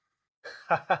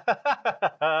That's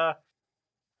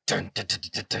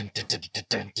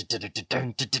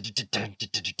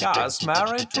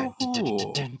married to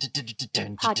who?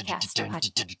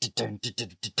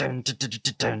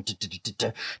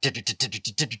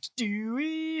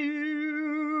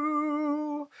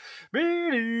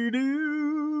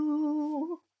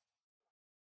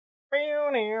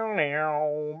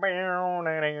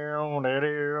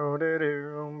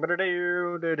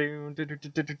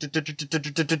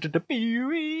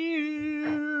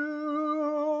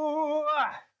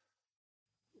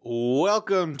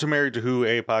 Welcome to Married to Who,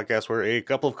 a podcast where a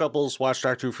couple of couples watch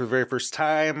Doctor Who for the very first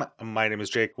time. My name is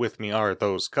Jake. With me are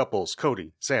those couples,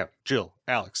 Cody, Sam, Jill,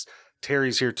 Alex.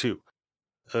 Terry's here too.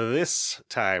 This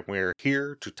time we're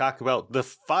here to talk about the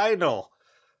final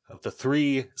of the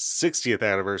 3 60th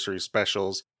anniversary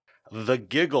specials. The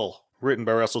Giggle, written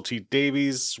by Russell T.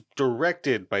 Davies,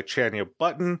 directed by Chania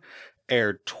Button,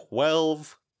 aired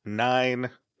 12/9.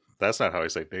 That's not how I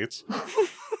say dates.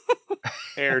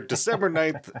 Aired December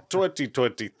 9th,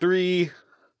 2023.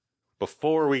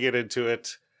 Before we get into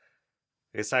it,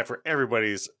 it's time for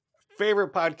everybody's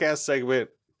favorite podcast segment,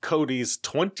 Cody's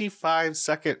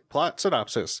 25-second plot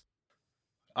synopsis.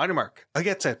 On your mark, I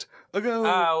get set, a go.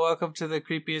 Welcome to the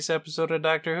creepiest episode of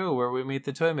Doctor Who, where we meet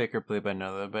the toy maker played by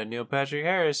Neil Patrick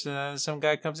Harris, and then some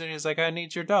guy comes in and he's like, I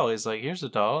need your doll. He's like, here's a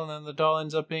doll, and then the doll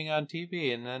ends up being on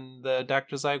TV, and then the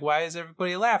doctor's like, why is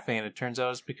everybody laughing? And it turns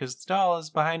out it's because the doll is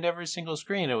behind every single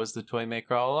screen. It was the toy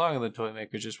maker all along, and the toy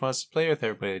maker just wants to play with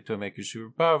everybody. The toy maker's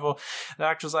super powerful. The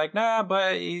doctor's like, nah,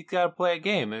 but you gotta play a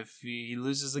game. If he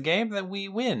loses the game, then we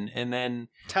win. And then...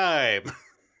 Time.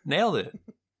 Nailed it.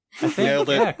 I think, Nailed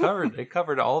it. Yeah, it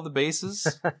covered all the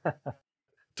bases.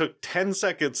 Took 10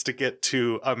 seconds to get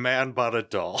to a man bought a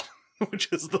doll,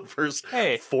 which is the first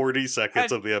 40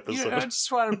 seconds of the episode. I just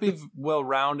want to be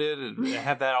well-rounded and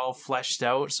have that all fleshed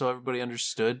out so everybody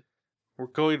understood. We're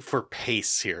going for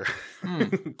pace here.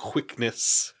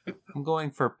 Quickness. I'm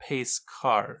going for pace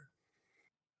car.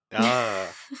 Ah.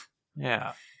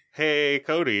 Yeah. Hey,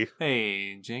 Cody.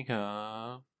 Hey,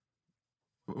 Jacob.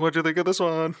 What'd you think of this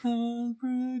one?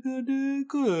 Pretty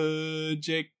good,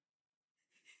 Jake.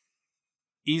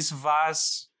 Is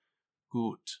was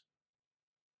gut.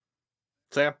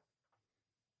 Sam?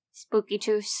 Spooky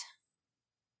tooth.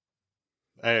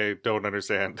 I don't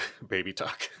understand baby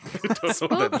talk.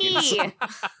 Spooky!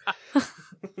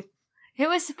 It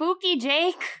was spooky,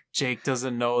 Jake. Jake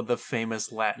doesn't know the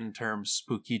famous Latin term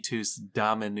spookitus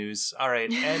dominus. All right,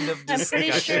 end of discussion. I'm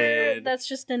pretty sure that's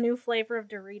just a new flavor of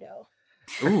Dorito.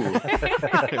 Ooh.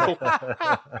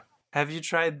 Have you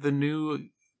tried the new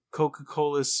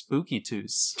Coca-Cola Spooky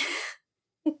Tooth?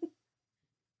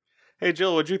 Hey,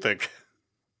 Jill, what'd you think?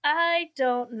 I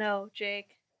don't know,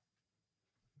 Jake.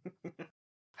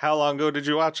 How long ago did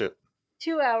you watch it?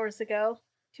 2 hours ago.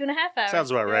 2.5 hours.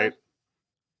 Sounds about ago. right.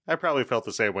 I probably felt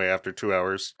the same way after 2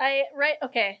 hours.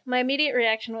 Okay. My immediate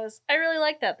reaction was, I really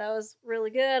liked that. That was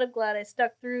really good. I'm glad I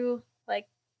stuck through.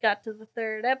 Got to the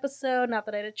 3rd episode. Not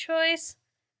that I had a choice.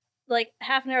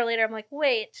 Half an hour later, I'm like,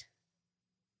 wait.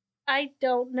 I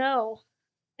don't know.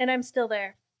 And I'm still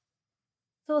there.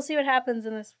 So we'll see what happens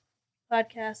in this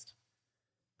podcast.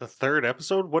 The 3rd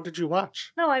episode? What did you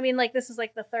watch? No, I mean, this is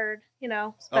the 3rd,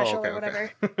 special or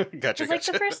whatever. Gotcha.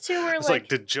 The first 2 were it's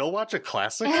did Jill watch a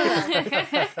classic?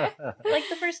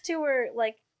 The first 2 were,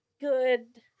 good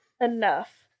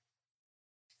enough.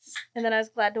 And then I was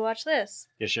glad to watch this.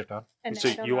 You shift on. And So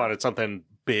you wanted something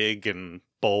big and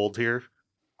bold here?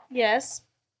 Yes.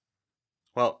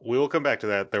 Well, we will come back to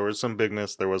that. There was some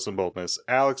bigness, there was some boldness.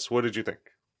 Alex, what did you think?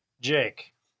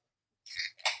 Jake,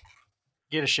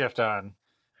 get a shift on.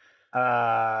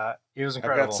 It was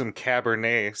incredible. I've got some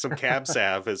Cabernet, some Cab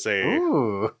Sav as a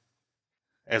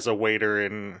waiter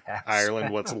in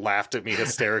Ireland once laughed at me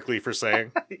hysterically for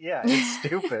saying. Yeah, it's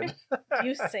stupid.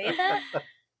 You say that?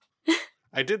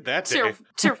 I did that day.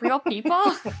 To real people?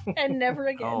 And never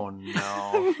again. Oh,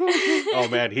 no. Oh,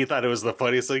 man, he thought it was the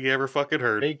funniest thing he ever fucking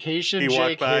heard. Vacation He Jake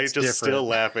walked by hits just different. still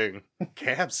laughing.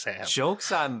 Cab Sav.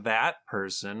 Joke's on that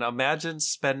person. Imagine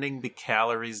spending the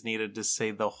calories needed to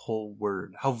say the whole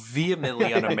word. How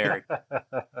vehemently un-American.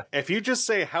 If you just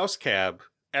say house cab,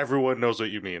 everyone knows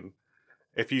what you mean.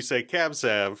 If you say Cab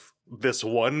Sav, this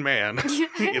one man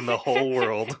in the whole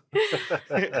world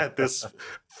at this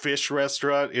fish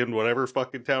restaurant in whatever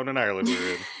fucking town in Ireland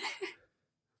we're in,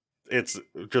 it's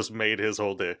just made his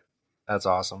whole day. That's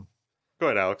awesome. Go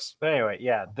ahead, Alex. But anyway,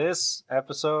 yeah, this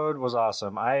episode was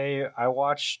awesome. I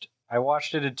watched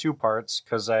it in 2 parts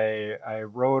because I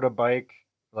rode a bike,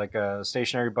 a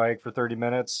stationary bike, for 30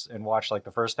 minutes and watched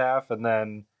the first half, and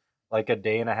then a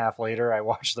day and a half later I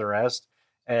watched the rest.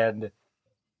 And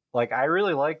Like, I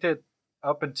really liked it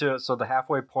up until, so the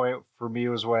halfway point for me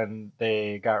was when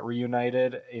they got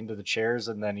reunited into the chairs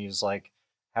and then he's like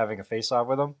having a face off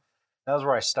with them. That was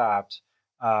where I stopped.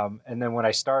 And then when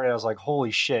I started, I was like,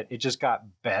 holy shit, it just got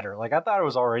better. Like, I thought it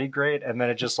was already great. And then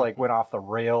it just like went off the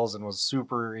rails and was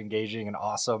super engaging and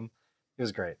awesome. It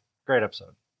was great. Great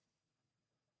episode.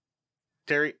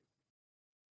 Terry?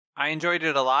 I enjoyed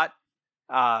it a lot.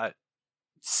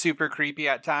 Super creepy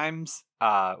at times.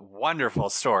 Wonderful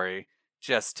story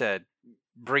just to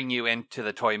bring you into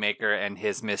the toy maker and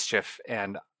his mischief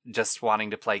and just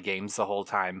wanting to play games the whole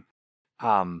time.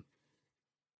 I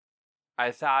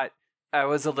thought I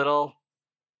was a little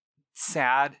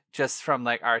sad just from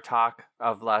like our talk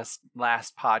of last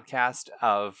podcast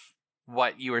of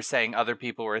what you were saying other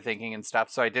people were thinking and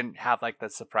stuff. So I didn't have like the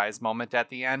surprise moment at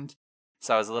the end.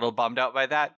 So I was a little bummed out by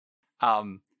that.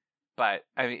 But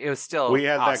I mean, it was still We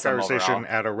had that awesome conversation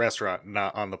overall. at a restaurant,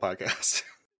 not on the podcast.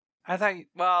 I thought,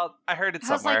 well, I heard it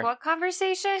I was somewhere. like, what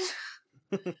conversation?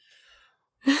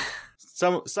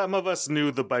 Some of us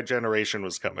knew the by generation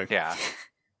was coming. Yeah.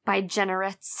 By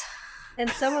generates. And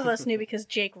some of us knew because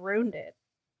Jake ruined it.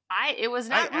 It was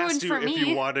I not ruined asked you for if me.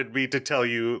 you wanted me to tell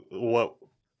you what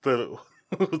the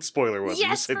spoiler was.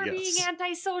 Yes, you for said being yes.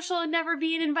 antisocial and never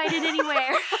being invited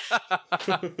anywhere.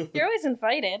 You're always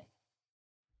invited.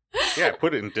 Yeah,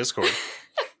 put it in Discord.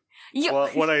 You- Well,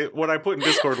 what I put in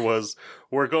Discord was,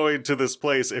 we're going to this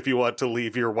place if you want to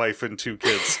leave your wife and 2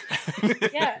 kids.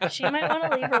 Yeah, she might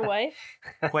want to leave her wife.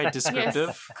 Quite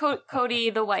descriptive. Yes, Cody,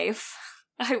 the wife.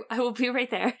 I will be right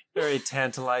there. Very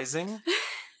tantalizing.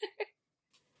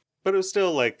 But it was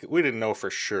still like, we didn't know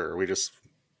for sure. We just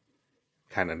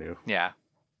kind of knew. Yeah.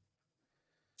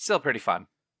 Still pretty fun.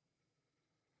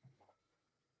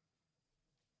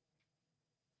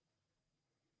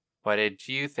 What did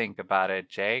you think about it,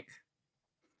 Jake?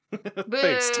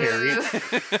 Thanks, Terry.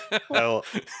 I'll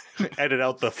edit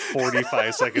out the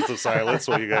 45 seconds of silence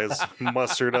while you guys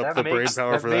mustered up the brain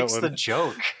power for that makes one. the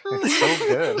joke. It's so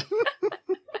good.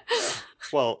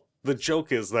 Well, the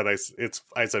joke is that I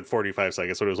said 45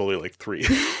 seconds, but it was only like 3.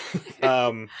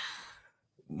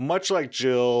 Much like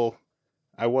Jill,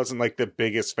 I wasn't like the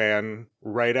biggest fan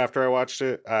right after I watched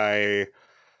it.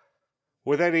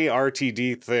 With any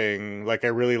RTD thing, like I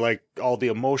really like all the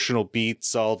emotional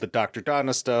beats, all the Dr.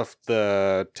 Donna stuff,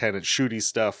 the Tenant Shooty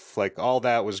stuff, like all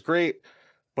that was great,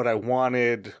 but I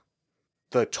wanted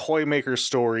the Toymaker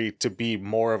story to be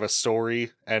more of a story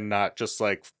and not just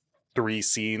like 3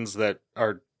 scenes that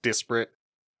are disparate.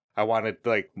 I wanted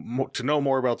like to know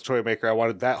more about the Toymaker. I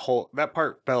wanted that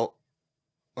part felt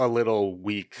a little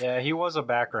weak. Yeah, he was a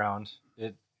background.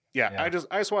 Yeah. I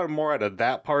just wanted more out of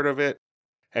that part of it.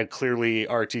 And clearly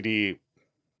RTD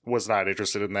was not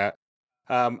interested in that.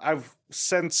 I've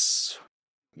since,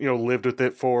 lived with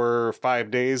it for 5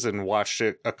 days and watched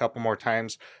it a couple more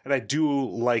times. And I do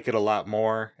like it a lot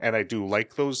more. And I do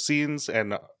like those scenes.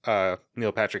 And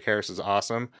Neil Patrick Harris is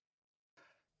awesome.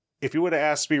 If you would have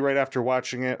asked me right after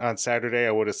watching it on Saturday,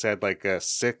 I would have said like a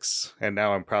 6. And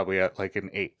now I'm probably at like an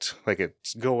 8. Like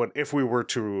it's going, if we were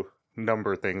to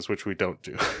number things, which we don't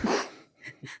do.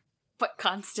 But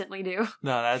constantly do.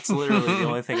 No, that's literally the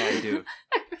only thing I do.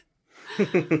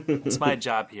 It's my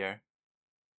job here.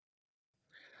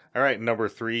 All right, number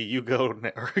 3, you go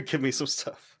or give me some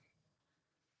stuff.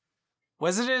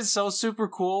 Wasn't it so super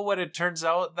cool when it turns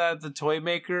out that the toy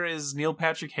maker is Neil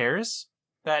Patrick Harris?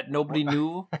 That nobody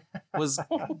knew was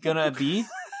gonna be?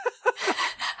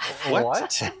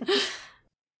 What? I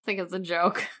think it's a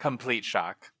joke. Complete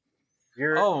shock.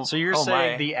 So you're oh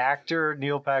saying my. the actor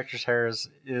Neil Patrick Harris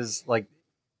is like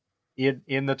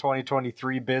in the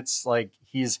 2023 bits, like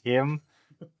he's him,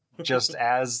 just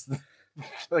as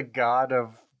the god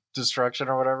of destruction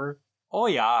or whatever? Oh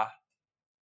yeah.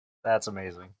 That's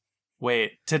amazing.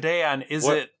 Wait, today on Is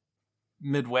What? It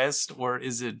Midwest or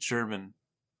is it German?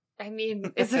 I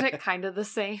mean, isn't it kind of the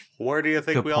same? Where do you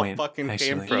think Good we point, all fucking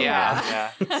came actually. from?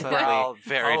 Yeah. Yeah. We're all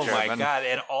very oh German. my god,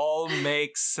 it all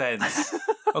makes sense.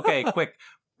 Okay, quick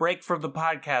break from the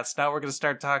podcast. Now we're going to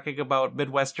start talking about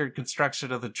Midwestern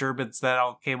construction of the Germans that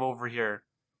all came over here.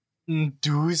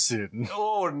 Dusen.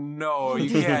 Oh no,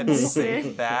 you can't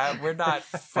say that. We're not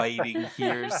fighting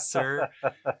here, sir.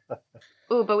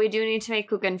 Ooh, but we do need to make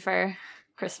kuchen for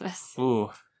Christmas. Ooh.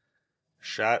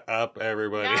 Shut up,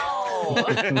 everybody. No.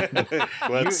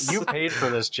 You paid for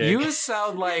this, Jake. You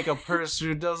sound like a person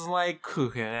who doesn't like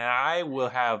kuchen, and I will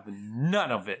have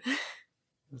none of it.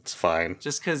 It's fine.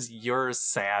 Just because you're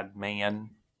sad,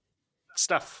 man.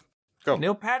 Stuff. Go.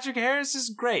 Neil Patrick Harris is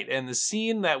great, and the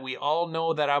scene that we all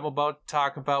know that I'm about to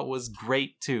talk about was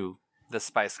great too. The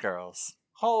Spice Girls.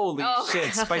 Holy Oh,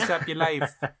 shit, God. spice up your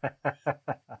life.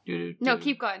 No,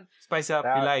 keep going. Spice up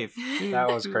That- your life. That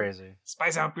was crazy.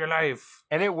 Spice up your life.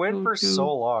 And it went for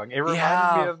so long. It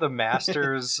reminded me of the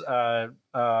Masters Rah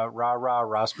Rah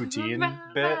Rasputin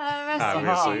bit.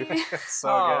 Obviously. So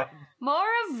Oh. good. More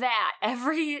of that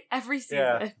every season.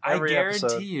 Yeah. I Every guarantee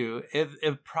episode. you,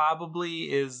 it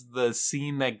probably is the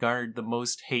scene that garnered the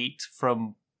most hate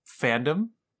from fandom.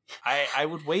 I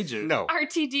would wager. No.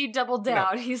 RTD doubled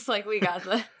down. He's like, we got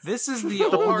this. This is the The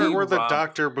part only where the romp-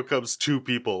 doctor becomes two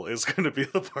people is going to be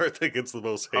the part that gets the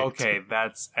most hate. Okay,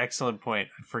 that's excellent point.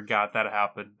 I forgot that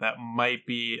happened. That might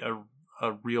be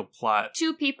a real plot.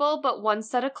 2 people, but 1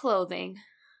 set of clothing.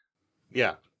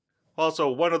 Yeah. Also,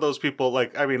 one of those people,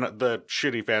 like, I mean, the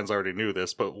shitty fans already knew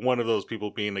this, but one of those people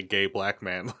being a gay black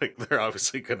man, like, they're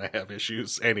obviously going to have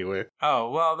issues anyway. Oh,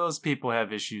 well, those people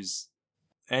have issues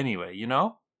anyway, you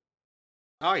know?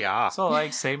 Oh, yeah. So,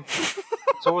 like, same.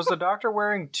 So was the doctor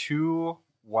wearing 2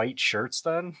 white shirts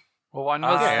then? Well, one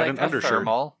was Yeah, and like an a undershirt.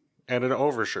 thermal. And an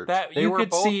overshirt. That They you were could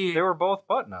both, see They were both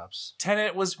button ups.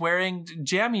 Tennant was wearing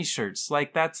jammy shirts.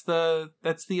 Like, that's the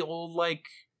old, like,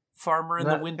 farmer in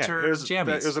the That- winter it was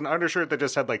jammies. an undershirt that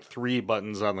just had, like, 3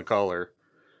 buttons on the collar,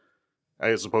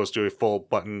 as opposed to a full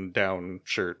button-down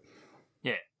shirt.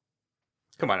 Yeah.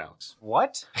 Come on, Alex.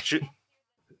 What?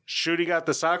 Shooty got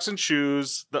the socks and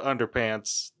shoes, the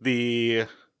underpants, the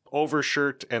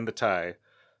overshirt, and the tie.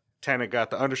 Tennant got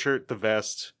the undershirt, the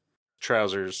vest,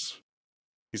 trousers.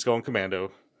 He's going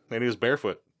commando. And he was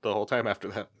barefoot the whole time after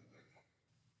that.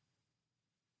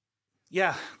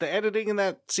 Yeah, the editing in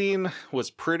that scene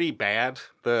was pretty bad.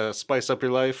 The Spice Up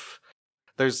Your Life.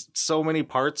 There's so many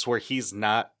parts where he's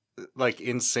not, like,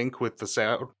 in sync with the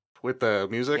sound, with the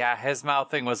music. Yeah, his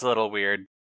mouthing was a little weird.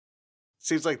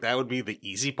 Seems like that would be the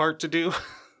easy part to do.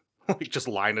 Like, just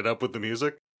line it up with the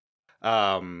music.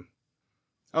 Other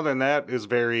than that, is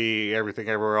very Everything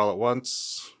Everywhere All at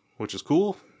Once, which is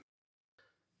cool.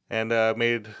 And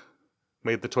made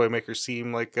the toy maker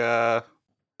seem like a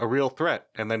real threat.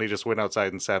 And then he just went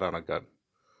outside and sat on a gun.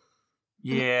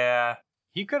 Yeah.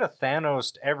 He could have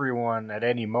Thanos'd everyone at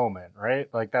any moment, right?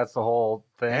 Like, that's the whole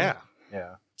thing. Yeah,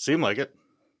 Yeah. seemed like it.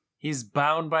 He's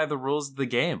bound by the rules of the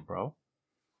game, bro.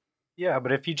 Yeah,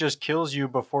 but if he just kills you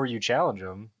before you challenge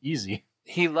him, easy.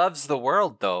 He loves the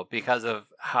world, though, because of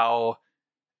how,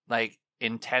 like,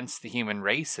 intense the human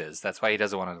race is. That's why he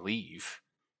doesn't want to leave.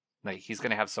 Like, he's going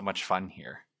to have so much fun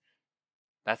here.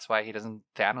 That's why he doesn't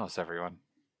Thanos everyone.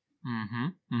 Mm-hmm.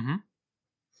 Mm-hmm.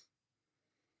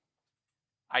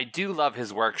 I do love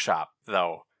his workshop,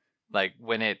 though. Like,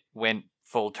 when it went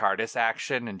full TARDIS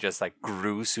action and just, like,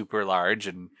 grew super large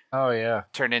and Oh, yeah.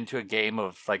 turned into a game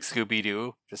of, like,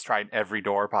 Scooby-Doo, just trying every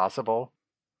door possible.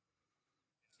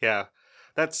 Yeah,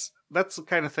 that's the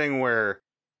kind of thing where,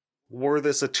 were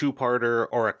this a 2-parter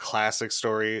or a classic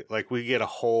story, like, we get a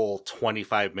whole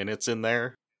 25 minutes in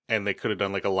there, and they could have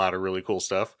done, like, a lot of really cool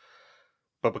stuff.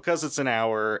 But because it's an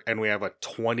hour and we have a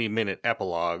 20-minute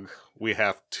epilogue, we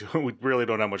really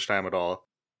don't have much time at all.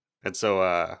 And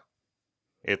so,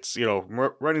 it's,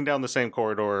 running down the same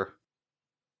corridor,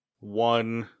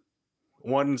 one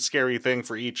scary thing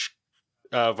for each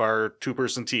of our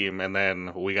 2-person team, and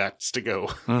then we got to go.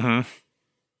 Mm-hmm.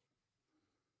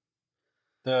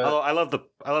 The I love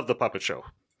the puppet show.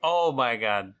 Oh my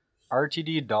god.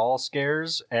 RTD doll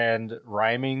scares and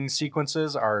rhyming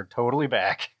sequences are totally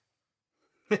back.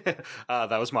 That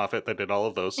was Moffat that did all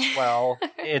of those. Well,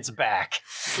 it's back.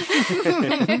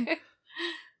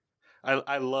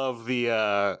 I love the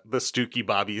Stooky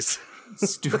Bobbies.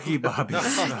 Stooky Bobbies.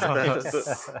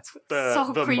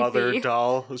 So the creepy. mother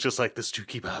doll was just like the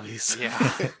Stooky Bobbies. Yeah.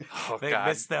 Oh, They God.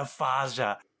 missed their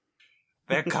Faja.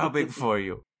 They're coming for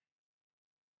you.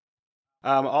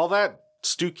 All that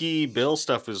Stooky Bill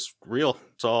stuff is real.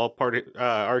 It's all part of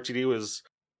RTD was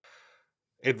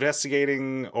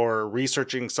investigating or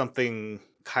researching something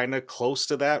kind of close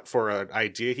to that for an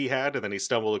idea he had, and then he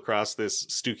stumbled across this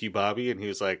Stooky Bobby, and he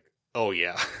was like, "Oh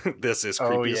yeah, this is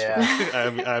creepy Oh, as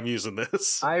yeah. fuck. I'm using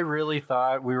this." I really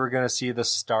thought we were going to see the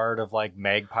start of, like,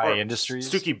 Magpie Or Industries.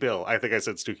 Stooky Bill. I think I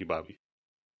said Stooky Bobby.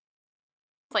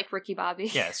 Like Ricky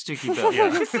Bobby. Yeah, Stooky Bill.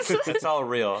 Yeah. It's all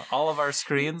real. All of our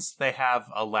screens, they have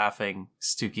a laughing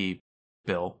Stooky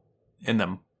Bill in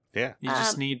them. Yeah. You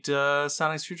just need a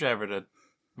sonic screwdriver to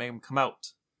make them come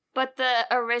out. But the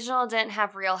original didn't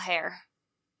have real hair.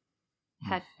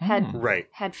 Had Right.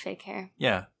 had fake hair.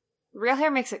 Yeah. Real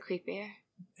hair makes it creepier.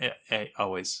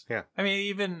 Always. Yeah. I mean,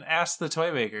 even ask the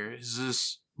toy maker, is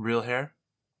this real hair?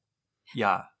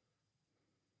 Yeah.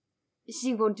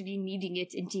 She won't be needing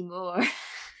it anymore.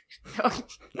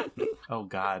 Oh,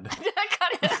 God. I cut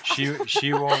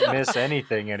She won't miss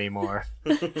anything anymore.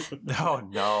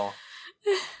 No.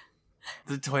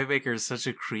 The toy maker is such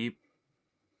a creep.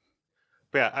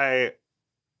 Yeah,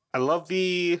 I love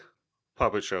the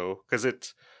puppet show because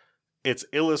it's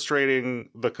illustrating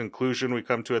the conclusion we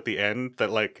come to at the end that,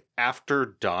 like, after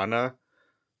Donna,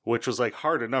 which was, like,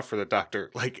 hard enough for the Doctor,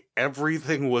 like,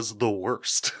 everything was the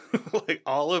worst. Like,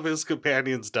 all of his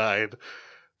companions died.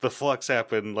 The flux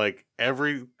happened. Like,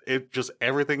 everything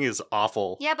is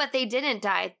awful. Yeah, but they didn't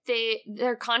die.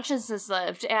 Their consciousness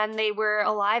lived, and they were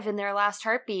alive in their last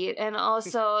heartbeat, and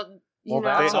also,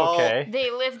 that's okay. they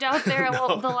lived out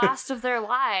the last of their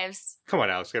lives. Come on,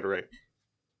 Alex, get it right.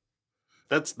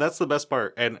 That's the best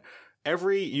part. And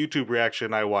every YouTube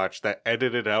reaction I watched that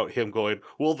edited out him going,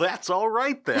 well, that's all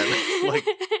right then. Like,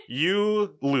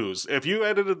 you lose. If you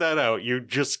edited that out, you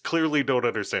just clearly don't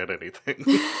understand anything.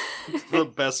 It's the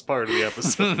best part of the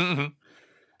episode.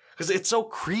 Because it's so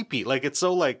creepy. Like, it's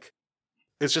so, like,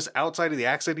 it's just outside of the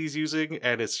accent he's using,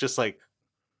 and it's just, like,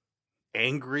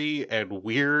 angry and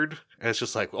weird. And it's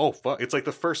just like, oh, fuck. It's like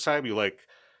the first time you, like,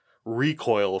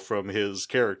 recoil from his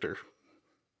character.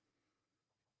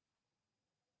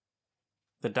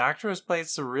 The Doctor has played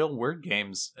some real word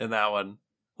games in that one.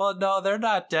 Well, no, they're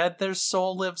not dead. Their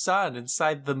soul lives on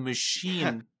inside the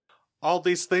machine. All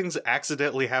these things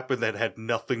accidentally happened that had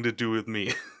nothing to do with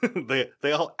me.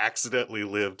 They all accidentally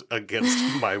lived against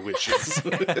my wishes.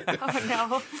 Oh,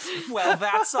 no. Well,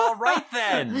 that's all right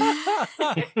then.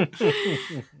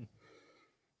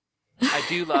 I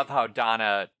do love how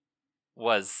Donna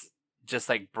was just,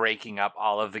 like, breaking up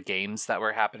all of the games that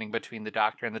were happening between the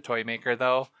Doctor and the toy maker,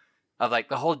 though. Of, like,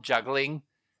 the whole juggling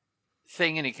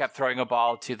thing, and he kept throwing a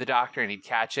ball to the Doctor, and he'd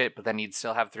catch it, but then he'd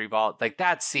still have 3 balls. Like,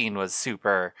 that scene was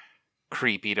super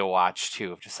creepy to watch,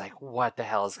 too, of just, like, what the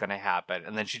hell is going to happen?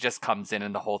 And then she just comes in,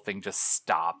 and the whole thing just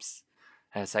stops.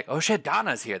 And it's like, oh, shit,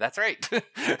 Donna's here. That's right.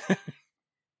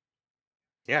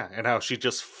 Yeah, and how she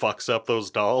just fucks up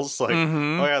those dolls. Like,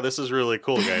 oh yeah, this is really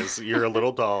cool, guys. You're a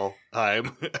little doll.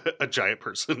 I'm a giant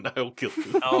person. I'll kill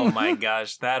you. Oh my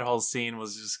gosh, that whole scene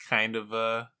was just kind of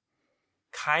a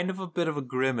bit of a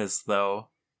grimace, though.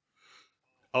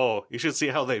 Oh, you should see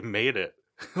how they made it.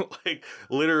 Like,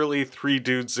 literally 3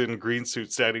 dudes in green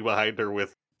suits standing behind her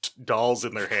with dolls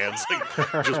in their hands,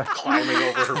 like, just climbing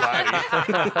over her body.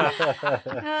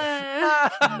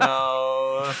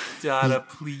 No, Donna,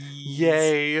 please.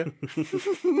 Yay.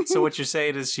 So what you're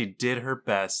saying is she did her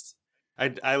best.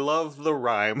 I love the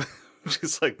rhyme.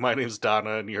 She's like, my name's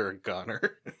Donna and you're a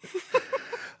goner.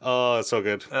 Oh, it's so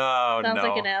good. Oh, Sounds no.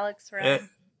 like an Alex rhyme.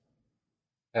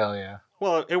 Hell yeah.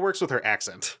 Well, it works with her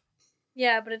accent.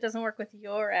 Yeah, but it doesn't work with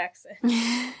your accent.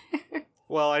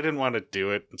 Well, I didn't want to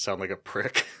do it and sound like a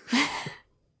prick.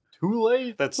 Too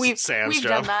late. That's We've Sam's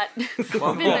done job. that.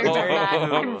 Well, We've been there, done that.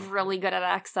 well, I'm really good at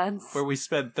accents. Where we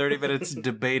spent 30 minutes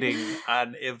debating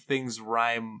on if things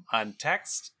rhyme on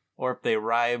text or if they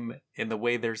rhyme in the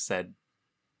way they're said.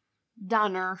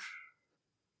 Donner.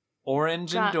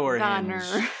 Orange and door Donner.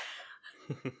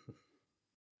 hinge.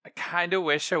 I kind of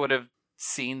wish I would have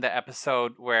seen the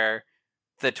episode where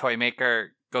the toy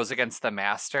maker goes against the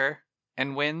master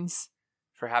and wins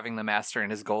for having the master in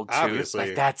his gold tooth.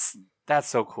 Obviously. Like, that's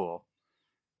so cool.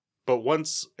 But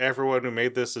once everyone who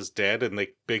made this is dead and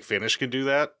like Big Finish can do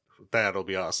that, that'll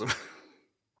be awesome.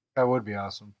 That would be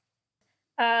awesome.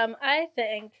 I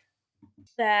think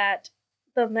that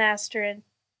the master and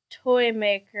toy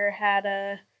maker had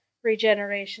a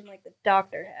regeneration like the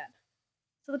Doctor had.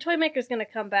 So the toy maker's going to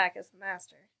come back as the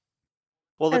master.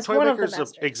 Well, the As Toy one of the Maker's an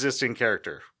masters. existing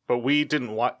character, but we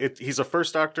didn't want it. He's a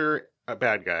first Doctor, a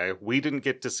bad guy. We didn't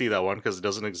get to see that one because it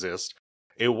doesn't exist.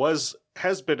 It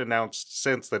has been announced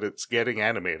since that it's getting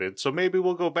animated, so maybe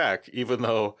we'll go back, even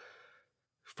though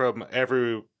from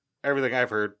everything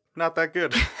I've heard, not that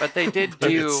good. But they did But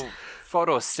do it's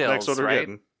photo next stills, one we're right?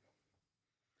 getting.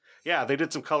 Yeah, they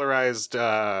did some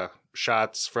colorized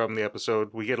shots from the episode.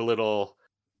 We get a little,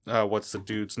 what's the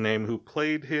dude's name who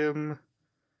played him?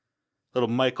 Little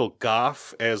Michael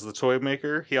Goff as the toy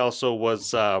maker. He also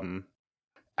was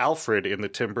Alfred in the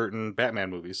Tim Burton Batman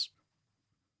movies.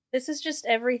 This is just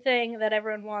everything that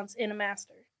everyone wants in a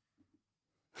master.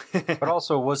 But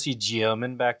also, was he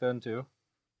German back then, too?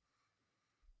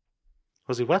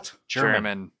 Was he what?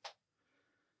 German.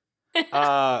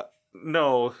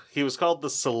 No, he was called the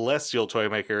Celestial Toy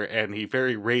Maker, and he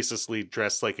very racistly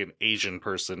dressed like an Asian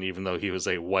person, even though he was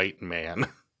a white man.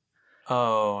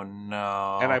 Oh,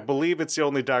 no. And I believe it's the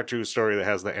only Doctor Who story that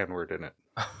has the N-word in it.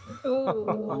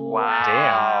 Ooh.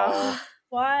 Wow.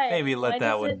 Why? Maybe let Why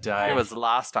that does one it- die. It was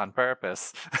lost on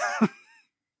purpose.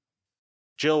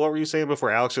 Jill, what were you saying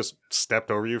before Alex just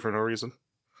stepped over you for no reason?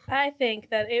 I think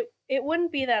that it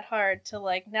wouldn't be that hard to,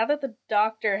 like, now that the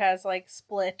Doctor has, like,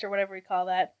 split or whatever we call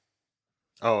that,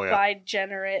 Oh yeah,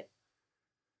 bi-generate.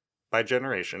 by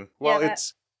generation. Well, that-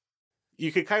 it's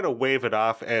you could kind of wave it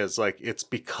off as like it's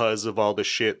because of all the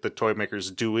shit the toy maker's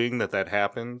doing that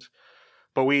happened.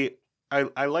 But I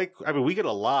mean we get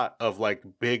a lot of like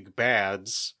big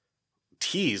bads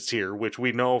teased here, which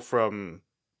we know from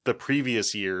the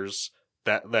previous years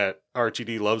that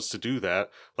RTD loves to do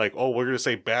that. Like, oh, we're gonna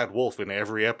say Bad Wolf in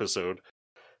every episode.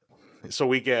 So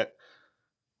we get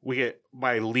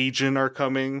my Legion are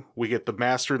coming. We get the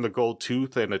Master and the Gold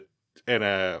Tooth and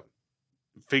a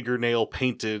fingernail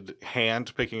painted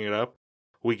hand picking it up.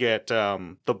 We get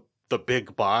the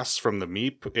big boss from the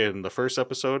Meep in the first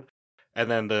episode,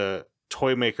 and then the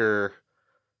toy maker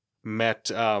met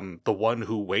the one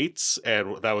who waits,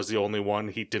 and that was the only one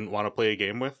he didn't want to play a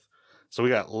game with. So we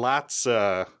got lots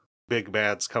big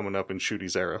bads coming up in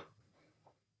Shooty's era.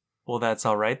 Well, that's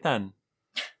all right then.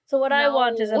 So what I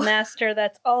want is a No. master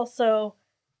that's also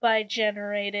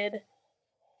bi-generated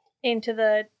into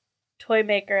the toy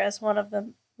maker as one of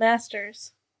the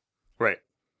masters, Right.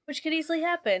 which could easily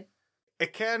happen.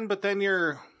 It can, but then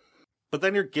you're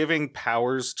giving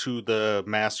powers to the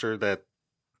master that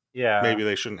Yeah. maybe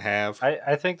they shouldn't have.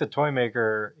 I think the toy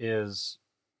maker is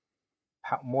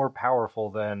more powerful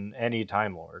than any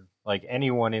Time Lord. Like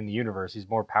anyone in the universe, he's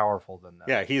more powerful than them.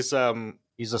 Yeah, he's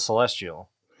He's a celestial.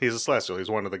 a celestial. He's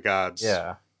one of the gods.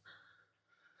 Yeah.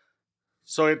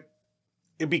 So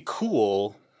it'd be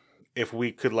cool if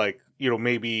we could, like,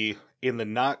 maybe in the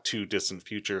not too distant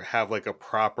future have like a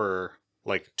proper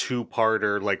like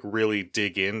two-parter, like really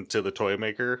dig into the toy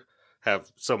maker.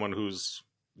 Have someone who's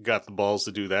got the balls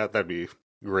to do that. That'd be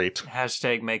great.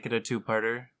 Hashtag make it a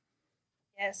two-parter.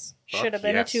 Yes, Fuck should have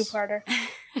been yes. a two-parter.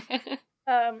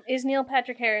 Is Neil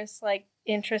Patrick Harris like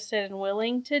interested and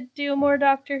willing to do more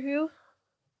Doctor Who?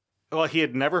 Well, he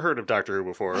had never heard of Doctor Who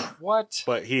before, What?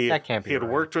 but That can't be he had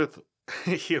right. worked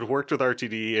with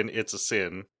RTD in It's a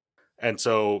Sin, and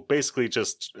so basically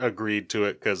just agreed to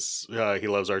it because he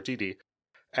loves RTD.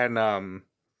 And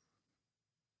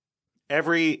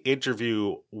every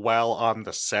interview while on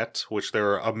the set, which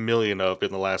there are a million of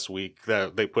in the last week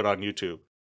that they put on YouTube,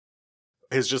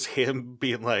 is just him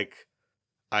being like,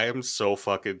 I am so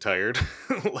fucking tired.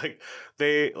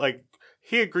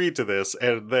 He agreed to this,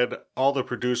 and then all the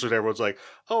producers and everyone's like,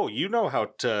 oh, you know how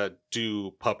to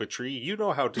do puppetry, you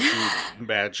know how to do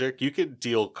magic, you can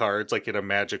deal cards like in a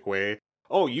magic way.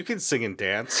 Oh, you can sing and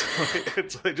dance.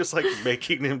 It's like, just like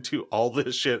making him do all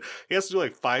this shit. He has to do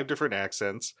like 5 different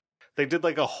accents. They did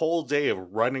like a whole day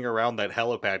of running around that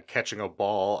helipad catching a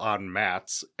ball on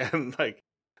mats, and like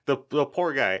the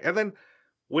poor guy. And then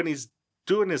when he's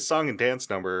doing his song and dance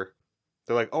number,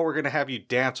 they're like, oh, we're going to have you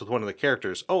dance with one of the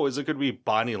characters. Oh, is it going to be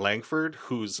Bonnie Langford,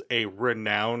 who's a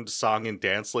renowned song and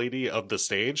dance lady of the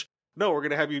stage? No, we're going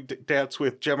to have you dance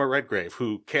with Gemma Redgrave,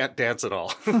 who can't dance at all.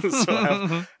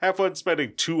 So have fun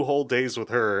spending 2 whole days with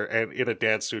her and in a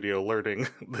dance studio learning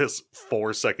this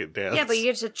 4-second dance. Yeah, but you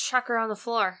get to chuck her on the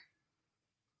floor.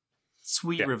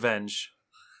 Sweet Yeah. revenge.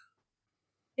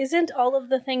 Isn't all of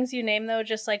the things you name though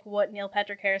just like what Neil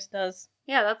Patrick Harris does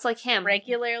Yeah, that's like him.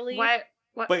 regularly? Why?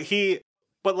 What?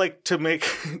 But like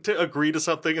to agree to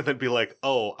something and then be like,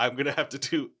 oh, I'm going to have to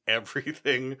do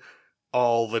everything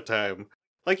all the time.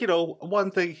 Like,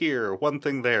 one thing here, one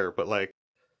thing there, but like,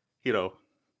 it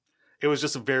was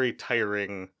just a very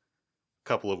tiring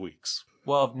couple of weeks.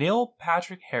 Well, if Neil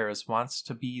Patrick Harris wants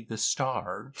to be the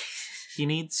star, he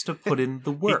needs to put in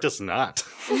the He work. does not.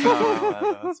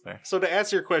 That's fair. So to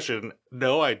answer your question,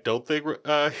 no, I don't think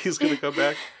he's going to come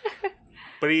back.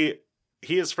 But he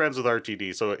is friends with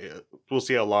RTD, so we'll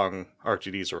see how long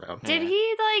RTD's around. Did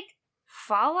he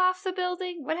fall off the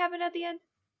building? What happened at the end?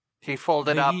 He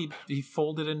folded up. He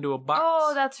folded into a box.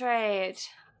 Oh, that's right.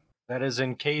 That is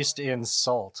encased in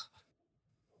salt.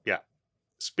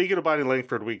 Speaking of Bonnie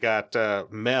Langford, we got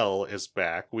Mel is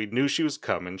back. We knew she was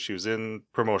coming. She was in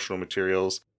promotional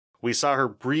materials. We saw her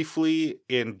briefly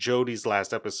in Jodie's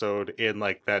last episode in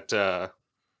like that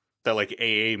like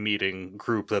AA meeting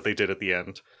group that they did at the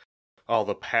end. All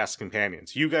the past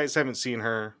companions. You guys haven't seen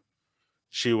her.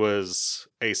 She was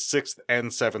a 6th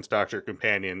and 7th Doctor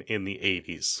companion in the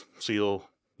 80s. So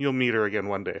you'll meet her again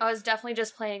one day. I was definitely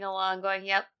just playing along, going,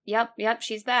 yep,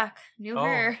 she's back. Knew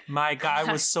her. My God,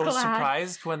 I was so Glad.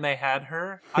 surprised when they had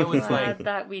her. I was Glad like,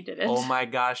 that we didn't. oh my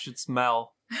gosh, it's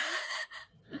Mel.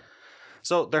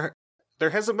 So there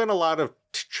hasn't been a lot of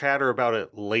chatter about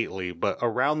it lately, but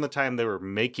around the time they were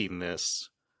making this,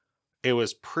 it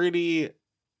was pretty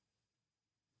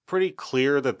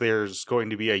clear that there's going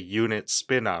to be a unit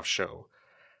spin-off show.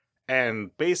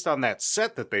 And based on that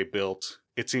set that they built,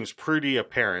 it seems pretty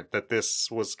apparent that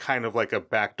this was kind of like a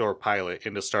backdoor pilot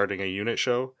into starting a unit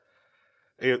show.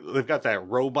 They've got that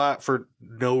robot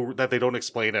that they don't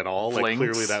explain at all. Flinks. Like,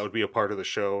 clearly that would be a part of the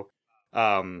show.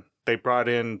 They brought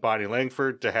in Bonnie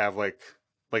Langford to have like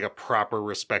a proper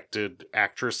respected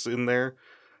actress in there.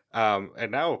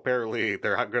 And now apparently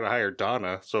they're going to hire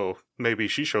Donna, so maybe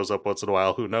she shows up once in a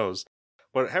while, who knows.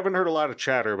 But I haven't heard a lot of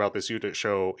chatter about this unit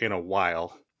show in a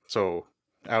while, so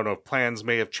I don't know if plans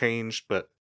may have changed, but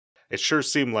it sure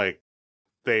seemed like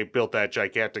they built that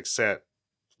gigantic set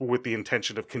with the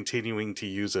intention of continuing to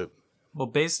use it. Well,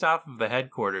 based off of the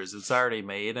headquarters, it's already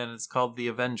made, and it's called the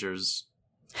Avengers.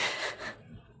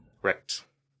 Right.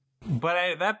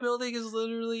 But that building is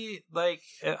literally like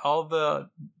all the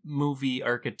movie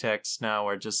architects now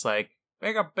are just like,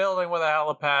 make a building with a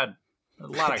helipad. A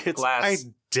lot of It's glass.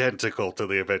 identical to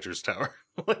the Avengers Tower.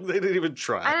 Like, they didn't even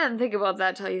try. I didn't think about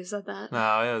that till you said that.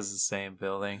 No, it was the same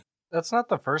building. That's not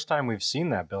the first time we've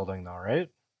seen that building, though, right?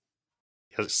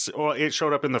 Yes, well, it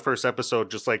showed up in the first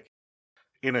episode, just like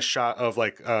in a shot of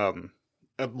like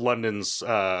London's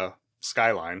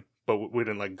skyline, but we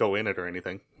didn't like go in it or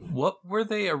anything. What were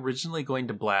they originally going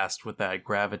to blast with that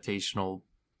gravitational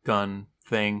gun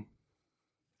thing?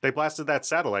 They blasted that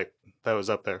satellite that was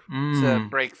up there. To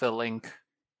break the link.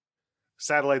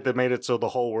 Satellite that made it so the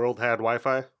whole world had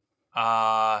Wi-Fi.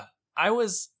 I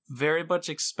was very much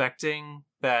expecting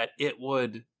that it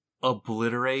would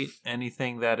obliterate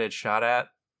anything that it shot at,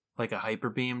 like a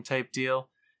hyperbeam type deal.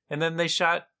 And then they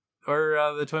shot,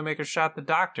 or the toy maker shot the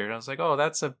Doctor, and I was like, oh,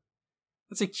 that's a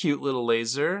cute little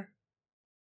laser.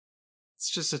 It's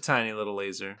just a tiny little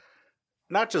laser.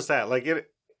 Not just that, like it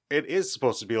is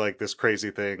supposed to be like this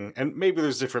crazy thing, and maybe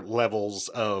there's different levels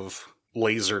of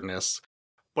laserness.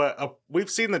 But we've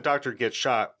seen the Doctor get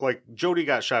shot. Like, Jodie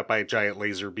got shot by a giant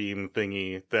laser beam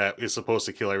thingy that is supposed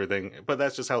to kill everything, but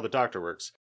that's just how the Doctor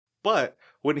works. But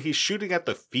when he's shooting at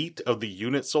the feet of the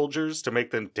unit soldiers to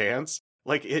make them dance,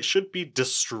 like, it should be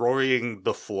destroying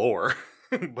the floor.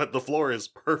 But the floor is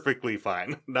perfectly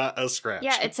fine, not a scratch.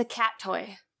 Yeah, it's a cat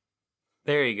toy.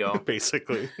 There you go.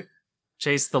 Basically.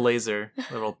 Chase the laser,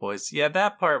 little boys. Yeah,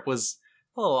 that part was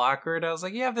a little awkward. I was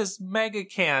like, you have this mega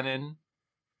cannon,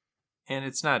 and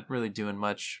it's not really doing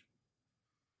much.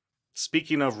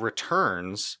 Speaking of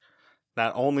returns,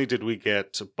 not only did we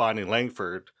get Bonnie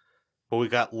Langford, but we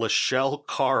got Lachelle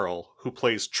Carl, who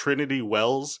plays Trinity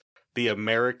Wells, the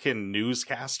American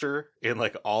newscaster in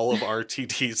like all of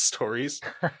RTD's stories.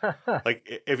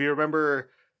 Like, if you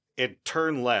remember, it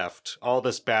turned left, all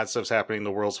this bad stuff's happening,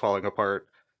 the world's falling apart,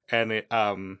 and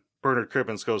Bernard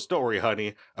Cribbins goes, "Don't worry,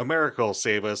 honey, America will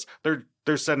save us.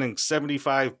 They're sending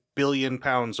 75 billion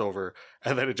pounds over."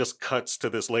 And then it just cuts to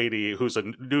this lady who's a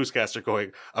newscaster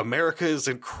going, "America is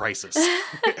in crisis."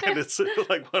 And it's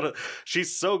like,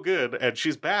 she's so good, and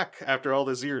she's back after all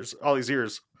these years.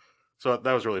 So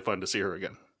that was really fun to see her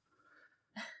again.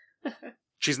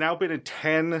 She's now been in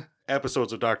 10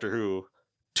 episodes of Doctor Who,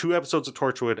 2 episodes of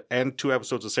Torchwood, and 2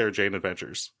 episodes of Sarah Jane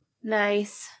Adventures.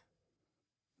 Nice.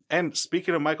 And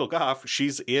speaking of Michael Goff,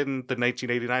 she's in the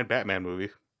 1989 Batman movie.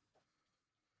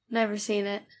 Never seen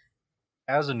it.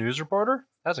 As a news reporter?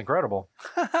 That's incredible.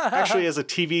 Actually, as a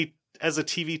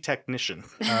TV technician.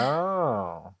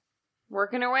 Oh.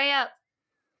 Working her way up.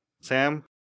 Sam,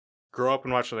 grow up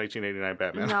and watch the 1989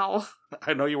 Batman. No.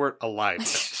 I know you weren't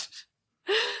alive.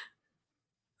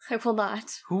 I will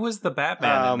not. Who was the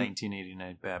Batman in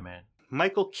 1989 Batman?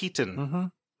 Michael Keaton. Mm-hmm.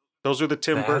 Those are the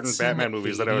Tim That's Burton in Batman the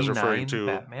movies that I was referring 89 to.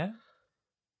 Batman?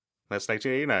 That's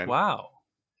 1989. Wow.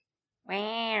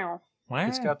 Wow. Wow.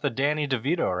 It's got the Danny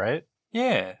DeVito, right?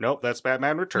 Yeah. Nope, that's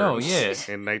Batman Returns. No, yeah.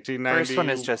 In 1990. First one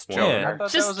is just Yeah. Joker. I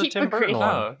thought Just that was a keep Tim Burton agreeing.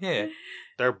 one. Oh, yeah.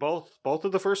 They're both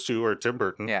of the first 2 are Tim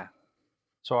Burton. Yeah.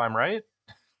 So I'm right?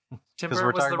 Tim Because Burton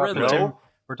we're was talking the about the Riddler. Tim. No.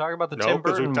 We're talking about the No, Tim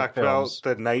because Burton we talked films.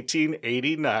 about the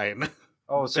 1989.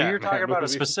 Oh, so you're Batman talking about a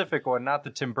movie. specific one, not the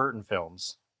Tim Burton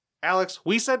films. Alex,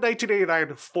 we said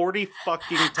 1989 40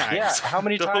 fucking times. Yeah, how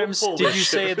many Don't times pull did this you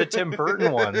say shit. the Tim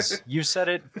Burton ones? You said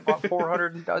it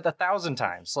 400, 1,000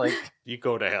 times. Like, You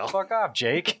go to hell. fuck off,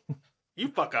 Jake. You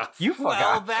fuck off. You fuck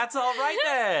Well, off. that's all right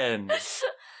then.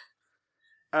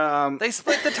 They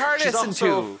split the She's TARDIS in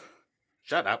also- 2.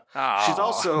 Shut up. Aw. She's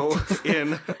also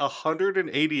in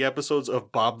 180 episodes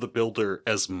of Bob the Builder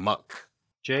as Muck.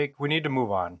 Jake, we need to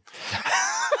move on.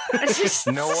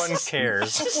 No one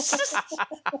cares.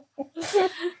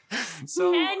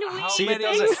 So, Can we how See, many,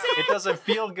 it doesn't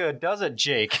feel good, does it,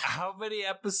 Jake? how many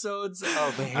episodes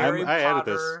of Harry I added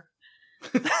this.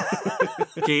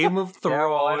 Potter, Game of Yeah,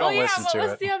 well, I Thrones, don't Oh yeah, listen what to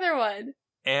was it. the other one?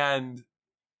 and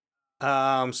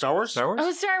Star Wars? Star Wars?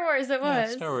 Oh, Star Wars, it Yeah,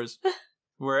 was. Star Wars.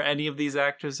 Were any of these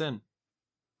actors in?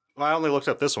 Well, I only looked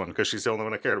up this one because she's the only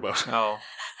one I cared about. Oh.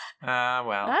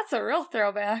 Well. That's a real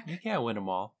throwback. You can't win them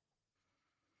all.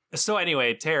 So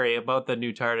anyway, Terry, about the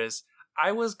new TARDIS,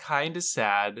 I was kind of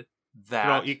sad that...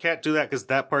 No, you can't do that because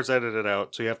that part's edited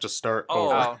out, so you have to start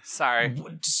over. Oh, sorry.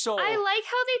 So I like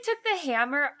how they took the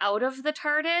hammer out of the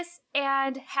TARDIS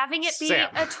and having it be Sam,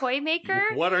 a toy maker.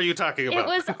 What are you talking about?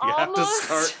 was you have to almost-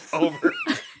 start over.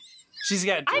 she's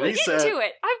got... I'm Reset. getting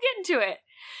to it.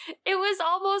 It was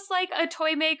almost like a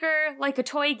toy maker, like a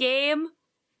toy game.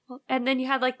 And then you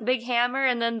had like the big hammer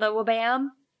and then the wabam.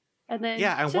 And then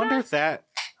Yeah, I ta-da.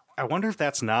 wonder if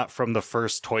that's not from the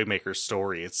first Toy Maker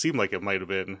story. It seemed like it might have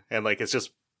been. And like it's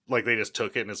just like they just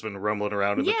took it and it's been rumbling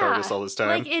around in the TARDIS all this time.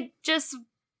 Like it just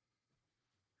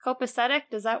copacetic.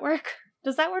 Does that work?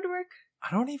 Does that word work?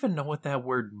 I don't even know what that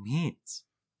word means.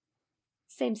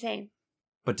 Same.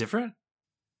 But different?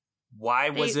 Why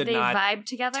was it they not vibe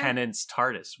together? Tennant's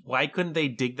TARDIS? Why couldn't they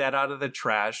dig that out of the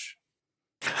trash?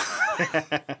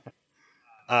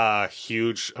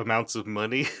 Huge amounts of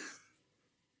money.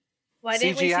 Why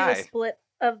didn't we see CGI. the split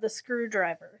of the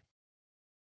screwdriver?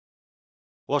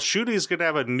 Well, Shooty's gonna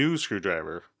have a new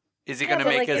screwdriver. Is he Yeah, going to but,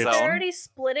 make like, his if own? they're already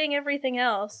splitting everything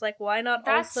else, like why not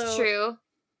That's also true.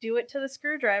 do it to the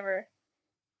screwdriver?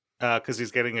 Because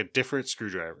he's getting a different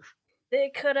screwdriver.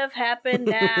 It could have happened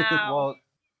now. Well,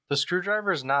 the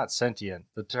screwdriver is not sentient.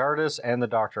 The TARDIS and the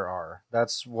Doctor are.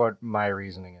 That's what my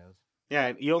reasoning is. Yeah,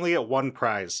 and you only get one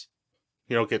prize.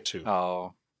 You don't get two.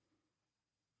 Oh.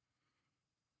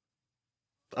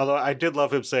 Although I did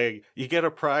love him saying, "You get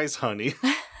a prize, honey."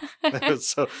 That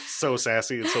was so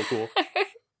sassy and so cool.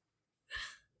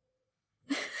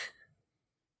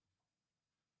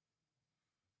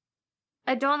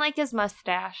 I don't like his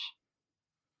mustache.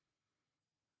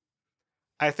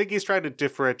 I think he's trying to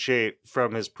differentiate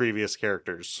from his previous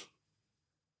characters.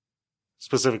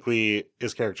 Specifically,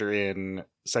 his character in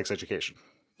Sex Education.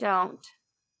 Don't.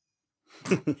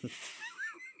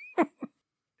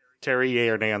 Terry, yay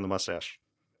or nay on the mustache?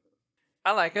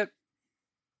 I like it.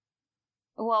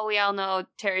 Well, we all know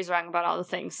Terry's wrong about all the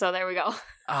things, so there we go.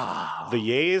 Oh. The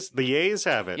yays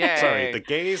have it. Yay. Sorry, the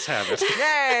gays have it.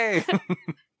 Yay!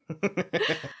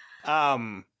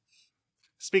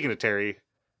 Speaking of Terry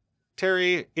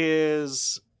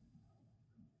is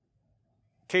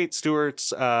Kate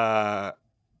Stewart's power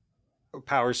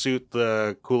suit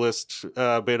the coolest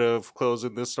bit of clothes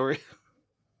in this story?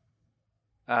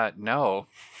 No.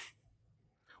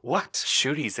 What?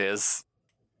 Shooty's is.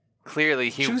 Clearly,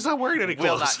 he She was not wearing any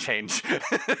will clothes. not change.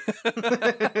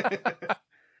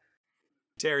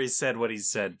 Terry said what he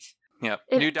said. Yep.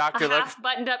 New doctor a look. half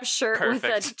buttoned up shirt with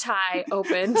Perfect. a tie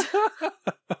opened.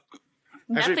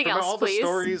 Nothing Actually, from else, all please. the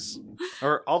stories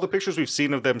or all the pictures we've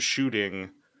seen of them shooting,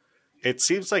 it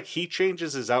seems like he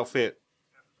changes his outfit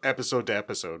episode to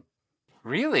episode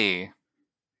Really?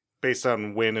 based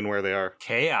on when and where they are.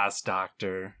 Chaos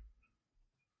Doctor.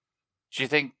 Do you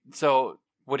think so?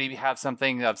 Would he have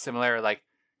something of similar, like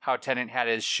how Tennant had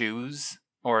his shoes,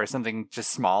 or something just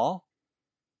small?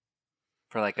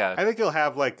 For like I a, think he'll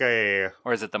have like a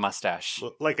or is it the mustache?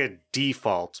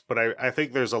 default, but I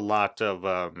think there's a lot of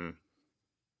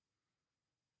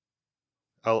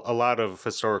a lot of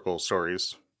historical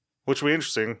stories, which will be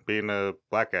interesting being a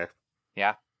black guy.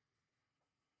 Yeah.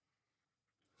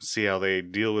 See how they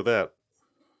deal with that.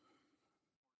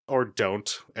 Or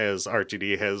don't, as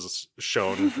RTD has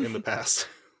shown in the past.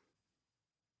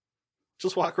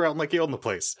 Just walk around like you own the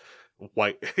place.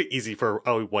 White, easy for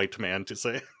a white man to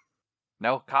say.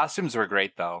 No, costumes were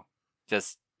great though.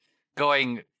 Just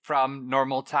going from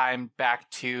normal time back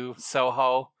to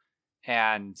Soho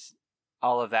and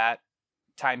all of that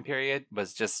time period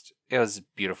was just, it was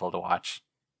beautiful to watch.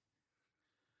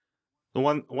 The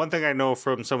one thing I know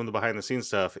from some of the behind the scenes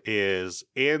stuff is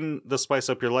in the Spice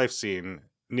Up Your Life scene,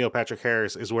 Neil Patrick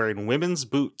Harris is wearing women's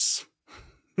boots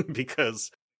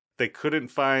because they couldn't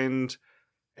find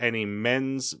any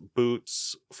men's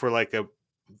boots for like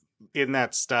in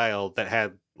that style that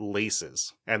had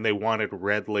laces, and they wanted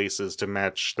red laces to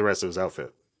match the rest of his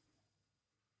outfit.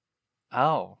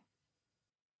 Oh.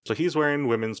 So he's wearing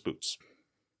women's boots,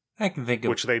 I can think of...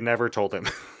 which they never told him.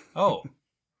 Oh.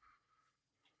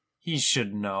 He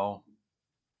should know.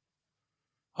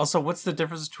 Also, what's the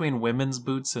difference between women's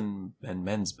boots and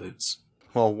men's boots?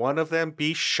 Well, one of them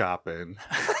be shopping.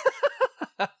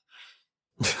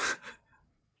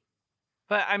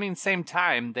 But I mean, same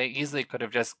time, they easily could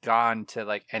have just gone to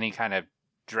like any kind of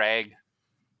drag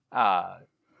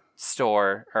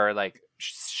store or like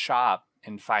shop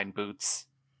and find boots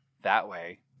that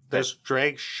way. There's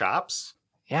drag shops?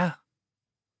 Yeah.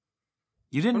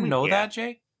 You didn't know Yeah. that,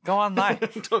 Jake? Go online.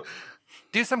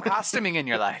 Do some costuming in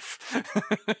your life.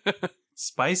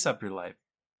 Spice up your life.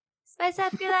 Spice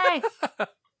up your life.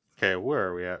 Okay, where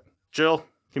are we at? Jill,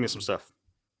 give me some stuff.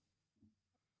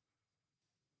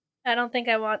 I don't think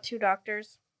I want 2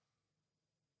 doctors.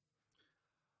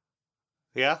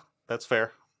 Yeah, that's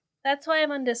fair. That's why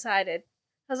I'm undecided.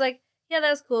 I was like, yeah, that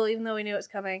was cool, even though we knew it was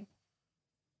coming.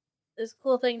 It's a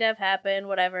cool thing to have happen,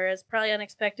 whatever. It's probably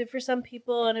unexpected for some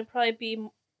people, and it'd probably be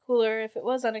cooler if it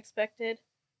was unexpected.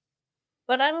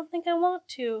 But I don't think I want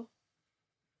to.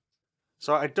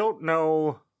 So I don't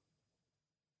know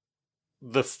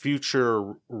the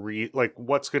future, like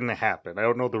what's going to happen. I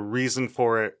don't know the reason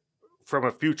for it from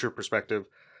a future perspective.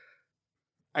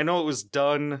 I know it was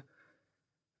done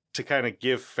to kind of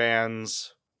give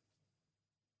fans,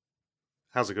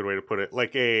 how's a good way to put it,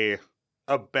 like a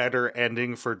better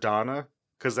ending for Donna,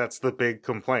 because that's the big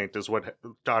complaint, is what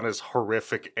Donna's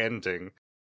horrific ending.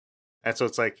 And so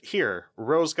it's like, here,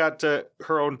 Rose got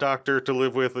her own doctor to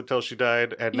live with until she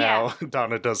died, and now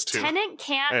Donna does too. Tennant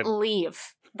can't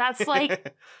leave. That's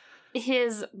like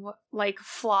his like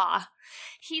flaw.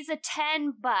 He's a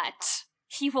 10, but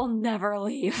he will never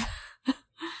leave.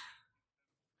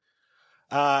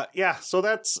 So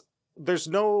there's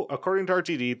no, according to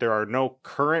RTD, there are no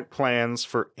current plans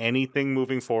for anything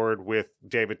moving forward with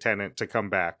David Tennant to come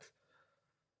back.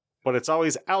 But it's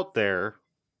always out there,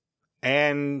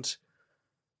 and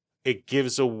it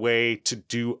gives a way to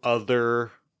do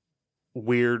other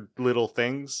weird little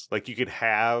things. Like you could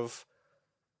have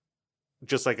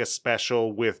just like a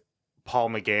special with Paul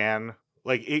McGann.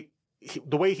 Like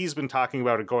the way he's been talking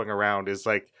about it going around is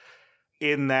like,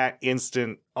 in that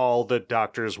instant, all the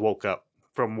doctors woke up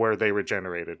from where they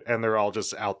regenerated, and they're all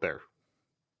just out there.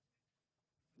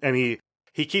 And he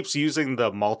keeps using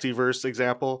the multiverse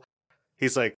example.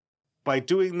 He's like, by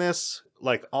doing this,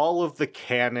 like all of the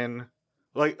canon,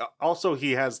 like also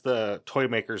he has the toy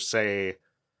makers say,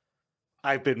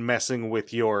 I've been messing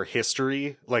with your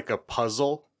history like a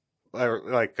puzzle, or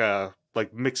like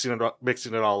mixing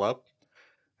it all up.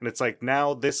 And it's like,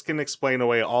 now this can explain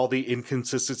away all the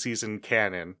inconsistencies in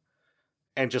canon.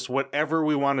 And just whatever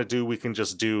we want to do, we can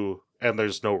just do, and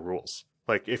there's no rules.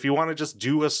 Like, if you want to just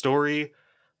do a story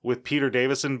with Peter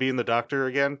Davison being the Doctor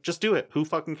again, just do it. Who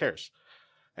fucking cares?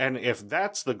 And if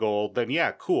that's the goal, then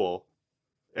yeah, cool.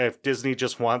 If Disney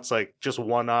just wants, like, just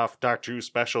one-off Doctor Who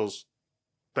specials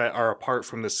that are apart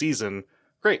from the season,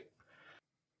 great.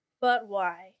 But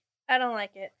why? I don't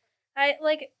like it. I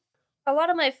like a lot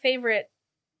of my favorite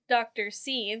Doctor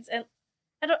scenes, and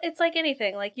it's like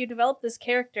anything. Like, you develop this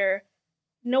character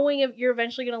knowing you're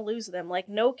eventually going to lose them. Like,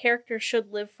 no character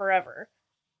should live forever.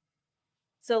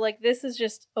 So, like, this is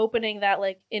just opening that,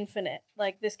 like, infinite.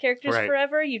 Like, this character's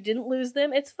forever, you didn't lose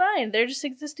them, it's fine. They're just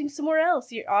existing somewhere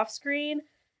else. You're off screen.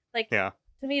 Like, to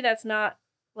me, that's not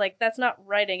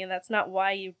writing, and that's not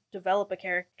why you develop a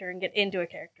character and get into a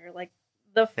character. Like,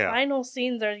 the final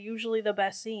scenes are usually the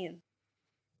best scenes.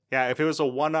 Yeah, if it was a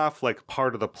one-off, like,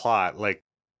 part of the plot, like,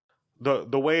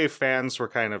 the way fans were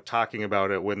kind of talking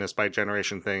about it when this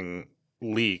bi-generation thing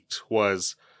leaked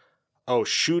was, oh,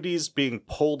 Ncuti's being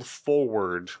pulled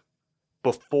forward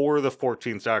before the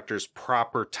 14th Doctor's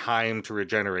proper time to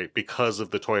regenerate because of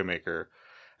the Toymaker.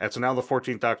 And so now the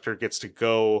 14th Doctor gets to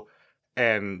go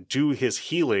and do his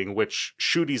healing, which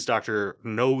Ncuti's Doctor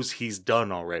knows he's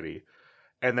done already.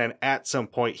 And then at some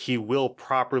point, he will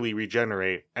properly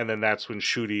regenerate, and then that's when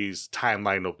Ncuti's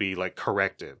timeline will be, like,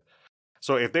 corrected.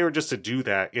 So if they were just to do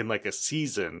that in, like, a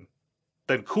season,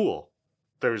 then cool.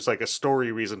 There's, like, a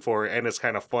story reason for it, and it's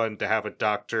kind of fun to have a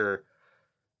Doctor,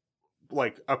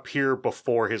 like, appear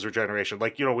before his regeneration.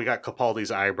 Like, you know, we got Capaldi's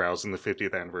eyebrows in the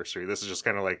 50th anniversary. This is just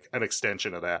kind of, like, an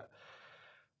extension of that.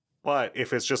 But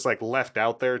if it's just, like, left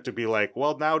out there to be like,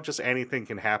 well, now just anything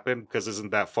can happen because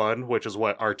isn't that fun? Which is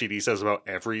what RTD says about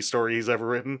every story he's ever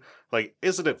written. Like,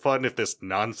 isn't it fun if this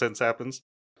nonsense happens?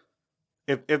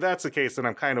 If that's the case, then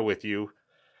I'm kind of with you.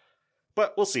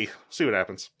 But we'll see. See what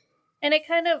happens. And it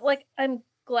kind of, like, I'm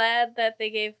glad that they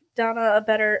gave Donna a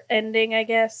better ending, I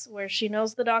guess, where she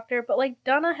knows the Doctor. But, like,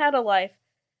 Donna had a life.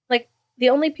 Like, the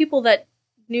only people that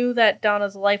knew that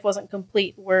Donna's life wasn't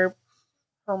complete were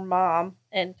her mom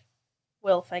and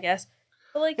Wilf, I guess.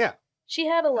 But, like, she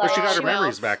had a life. But she got her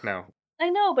memories back now. I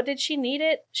know, but did she need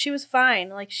it? She was fine.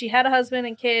 Like, she had a husband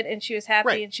and kid, and she was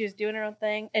happy, and she was doing her own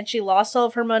thing, and she lost all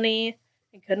of her money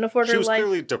and couldn't afford her life. She was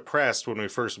clearly depressed when we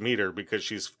first meet her because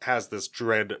she has this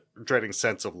dreading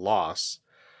sense of loss.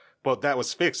 But that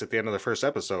was fixed at the end of the first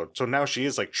episode. So now she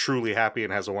is, like, truly happy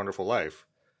and has a wonderful life.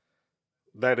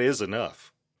 That is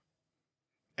enough.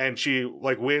 And she,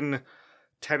 like, when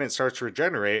Tennant starts to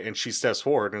regenerate and she steps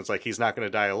forward and it's like, he's not going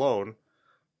to die alone.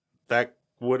 That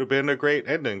would have been a great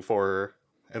ending for her.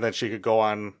 And then she could go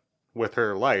on with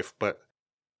her life. But,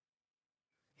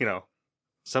 you know,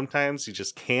 sometimes you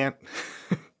just can't.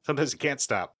 Sometimes you can't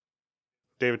stop.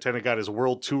 David Tennant got his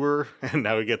world tour and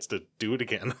now he gets to do it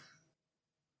again.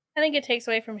 I think it takes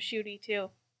away from Shooty too.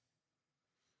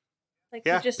 Like,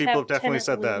 Yeah, to just people have have definitely Tennant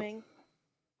said that. looming.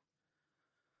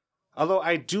 Although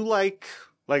I do like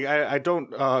I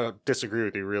don't disagree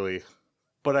with you really,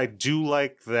 but I do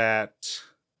like that,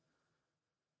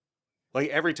 like,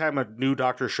 every time a new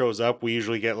Doctor shows up, we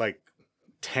usually get like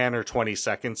 10 or 20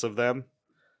 seconds of them.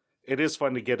 It is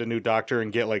fun to get a new Doctor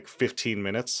and get like 15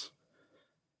 minutes.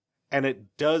 And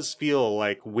it does feel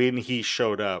like when he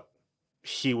showed up,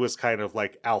 he was kind of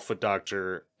like Alpha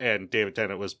Doctor and David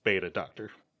Tennant was Beta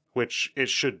Doctor, which it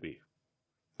should be.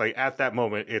 Like, at that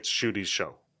moment, it's Shooty's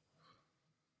show.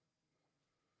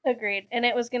 Agreed. And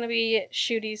it was going to be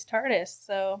Shooty's TARDIS,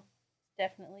 so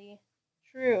definitely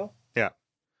true. Yeah.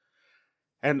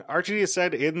 And RTD has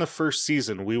said in the first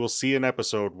season, we will see an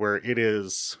episode where it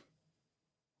is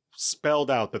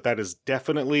spelled out that is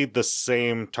definitely the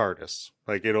same TARDIS.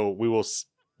 Like, we will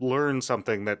learn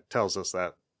something that tells us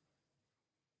that.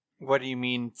 What do you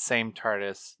mean, same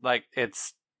TARDIS? Like,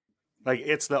 it's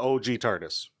the OG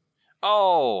TARDIS.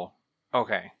 Oh,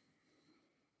 okay.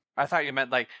 I thought you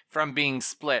meant like from being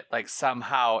split, like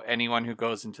somehow anyone who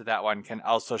goes into that one can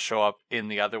also show up in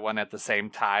the other one at the same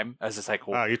time. I was just like,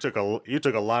 wow, you took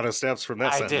a lot of steps from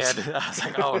that sentence. did. I was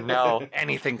like, oh no,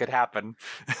 anything could happen.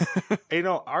 You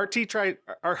know, RTD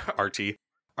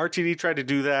tried to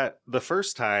do that the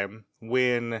first time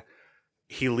when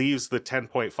he leaves the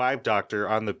 10.5 Doctor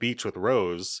on the beach with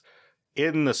Rose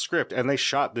in the script, and they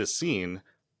shot this scene.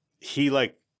 He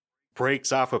like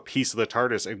breaks off a piece of the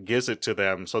TARDIS and gives it to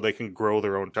them so they can grow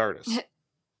their own TARDIS.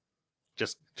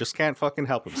 just can't fucking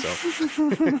help himself.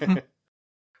 But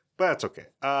that's okay.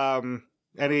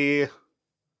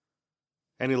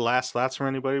 Any last thoughts from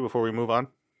anybody before we move on?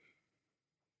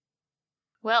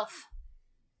 Wilf.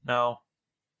 No.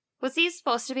 Was he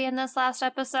supposed to be in this last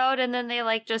episode and then they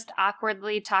like just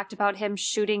awkwardly talked about him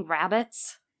shooting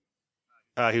rabbits?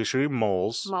 He was shooting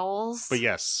moles. Moles? But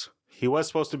yes, he was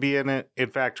supposed to be in it. In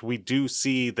fact, we do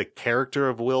see the character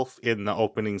of Wilf in the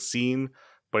opening scene,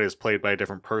 but is played by a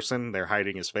different person. They're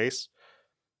hiding his face.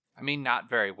 I mean, not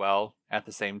very well at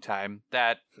the same time.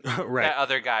 That Right. That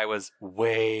other guy was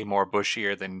way more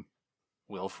bushier than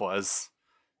Wilf was.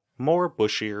 More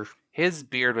bushier. His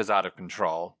beard was out of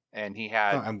control, and he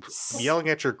had... I'm yelling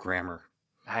at your grammar.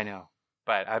 I know,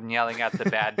 but I'm yelling at the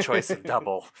bad choice of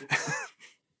double.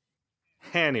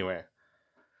 Anyway.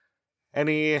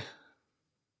 Any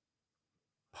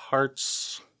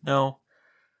parts? No.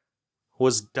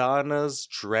 Was Donna's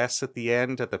dress at the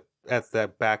end at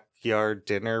that backyard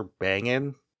dinner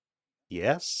banging?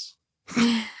 Yes.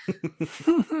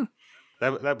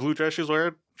 That blue dress she was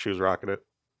wearing, she was rocking it.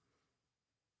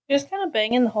 She was kind of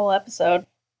banging the whole episode.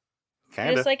 She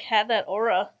Kinda. just like had that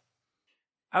aura.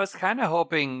 I was kind of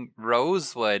hoping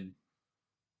Rose would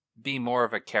be more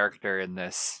of a character in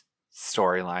this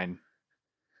storyline.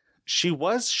 She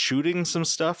was shooting some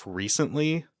stuff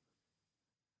recently,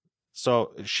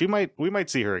 so we might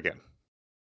see her again.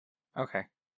 Okay.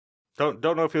 Don't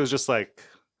know if it was just like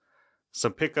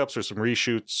some pickups or some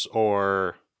reshoots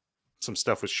or some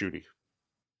stuff with Shooty.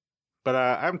 But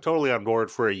I'm totally on board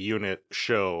for a unit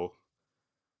show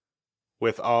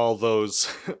with all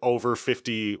those over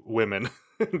 50 women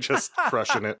just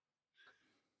crushing it.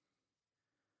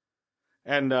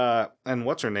 And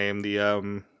what's her name?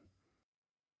 The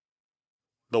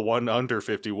one under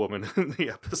 50 woman in the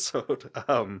episode.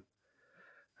 I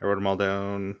wrote them all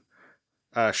down.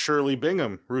 Shirley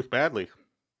Bingham, Ruth Madley,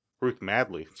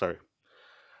 sorry.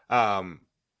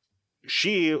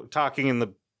 She talking in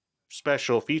the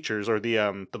special features or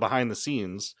the behind the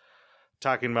scenes,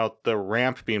 talking about the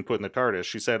ramp being put in the TARDIS.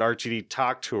 She said RTD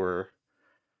talked to her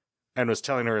and was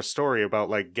telling her a story about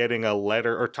like getting a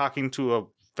letter or talking to a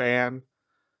fan,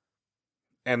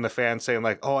 and the fan saying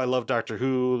like, "Oh, I love Doctor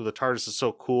Who. The TARDIS is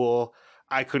so cool.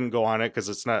 I couldn't go on it because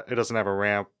it doesn't have a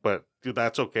ramp, but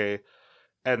that's okay."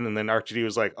 And then RTD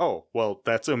was like, "Oh, well,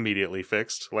 that's immediately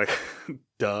fixed." Like,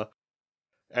 duh.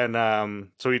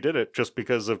 And so he did it just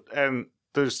because of. And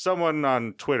there's someone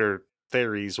on Twitter,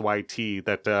 Theories YT,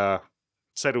 that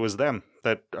said it was them,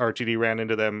 that RTD ran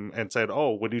into them and said,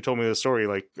 "Oh, when you told me the story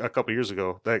like a couple years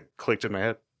ago, that clicked in my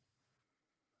head."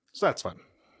 So that's fun.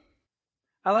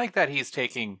 I like that he's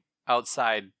taking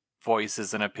outside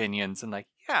voices and opinions and like,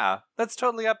 yeah, let's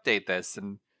totally update this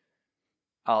and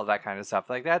all that kind of stuff.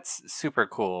 Like, that's super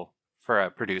cool for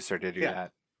a producer to do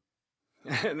that.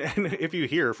 And if you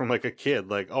hear from like a kid,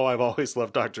 like, oh, I've always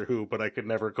loved Doctor Who, but I could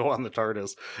never go on the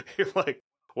TARDIS, you're like,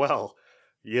 well,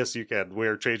 yes, you can.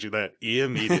 We're changing that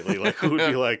immediately. Like, who would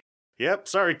be like, yep,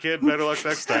 sorry, kid, better luck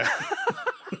next time.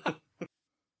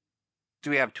 Do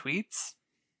we have tweets?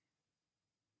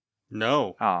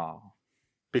 No, Oh.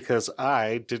 because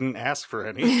I didn't ask for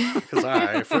any, because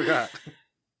I forgot.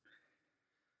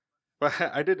 But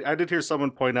I did hear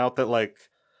someone point out that, like,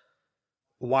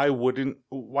 why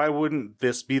wouldn't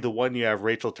this be the one you have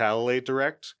Rachel Talalay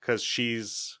direct? Because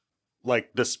she's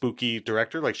like the spooky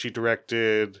director. Like she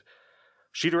directed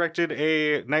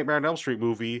a Nightmare on Elm Street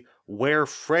movie where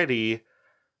Freddy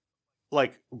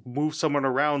like moves someone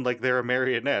around like they're a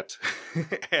marionette,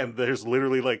 and there's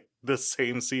literally like the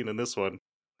same scene in this one.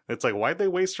 It's like, why'd they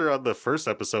waste her on the first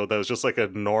episode that was just like a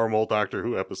normal Doctor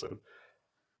Who episode?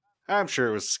 I'm sure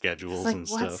it was schedules Like, and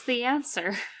stuff. what's the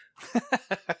answer?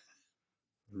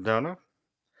 Don't know.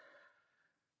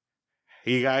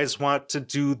 You guys want to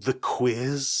do the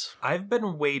quiz? I've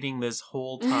been waiting this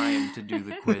whole time to do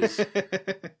the quiz.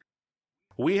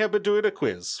 We have been doing a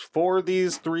quiz for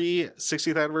these 3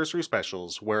 60th anniversary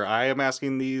specials where I am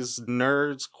asking these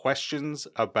nerds questions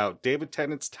about David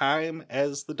Tennant's time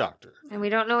as the Doctor. And we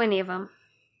don't know any of them.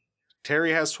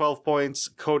 Terry has 12 points.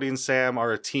 Cody and Sam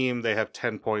are a team. They have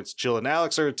 10 points. Jill and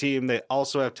Alex are a team. They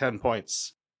also have 10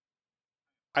 points.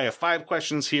 I have 5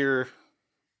 questions here.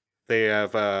 They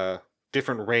have a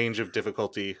different range of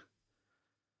difficulty.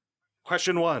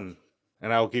 Question 1,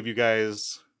 and I'll give you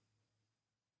guys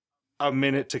a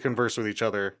minute to converse with each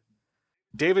other.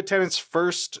 David Tennant's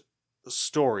first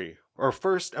story, or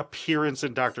first appearance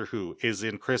in Doctor Who, is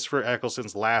in Christopher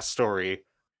Eccleston's last story,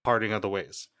 Parting of the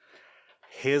Ways.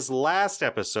 His last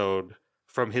episode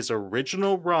from his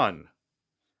original run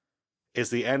is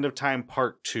The End of Time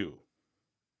Part 2.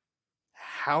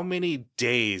 How many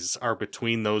days are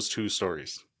between those 2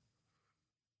 stories?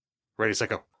 Ready, set,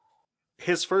 go.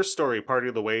 His first story, Party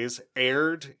of the Ways,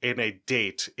 aired in a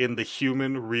date in the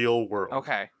human real world.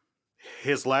 Okay.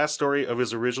 His last story of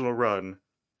his original run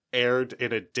aired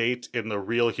in a date in the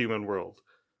real human world.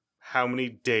 How many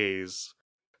days?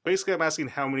 Basically, I'm asking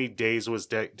how many days was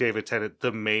David Tennant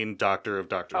the main Doctor of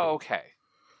Doctor Who? Okay.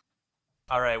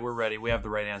 All right, we're ready. We have the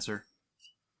right answer.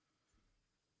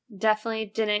 Definitely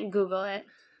didn't Google it.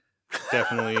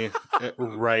 Definitely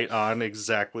right on,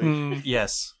 exactly.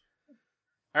 Yes.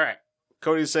 All right.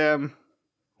 Cody, Sam,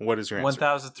 what is your answer?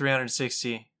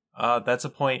 1,360. That's a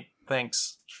point.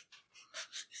 Thanks.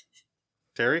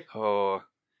 Terry? Oh,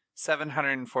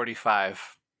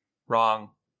 745.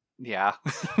 Wrong. Yeah.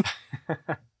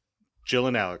 Jill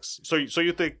and Alex. So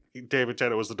you think David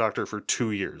Tennant was the Doctor for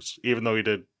 2 years, even though he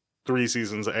did 3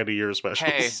 seasons and a year specials?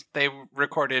 Hey, they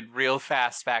recorded real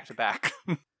fast back to back.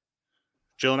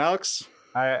 Jill and Alex?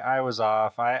 I was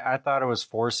off. I thought it was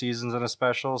 4 seasons in a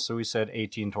special, so we said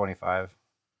 1825.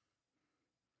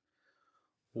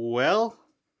 Well,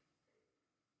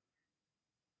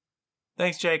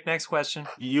 Thanks, Jake. Next question.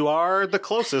 you are the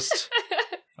closest.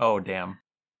 Oh, damn.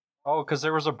 Oh, because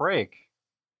there was a break.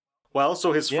 Well,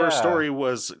 so his first Yeah. story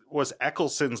was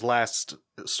Eccleston's last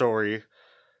story.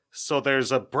 So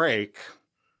there's a break.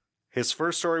 His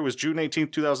first story was June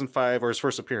 18th, 2005, or his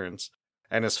first appearance.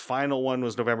 And his final one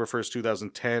was November 1st,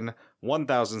 2010,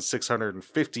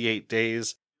 1,658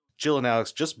 days. Jill and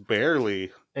Alex just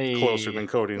barely Hey. closer than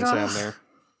Cody and Sam there.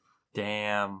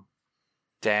 Damn.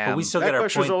 Damn. But we still That get our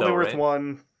question's point, only though, worth right?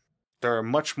 1. There are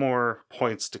much more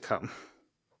points to come.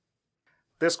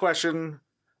 This question,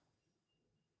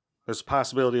 there's a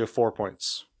possibility of 4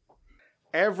 points.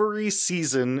 Every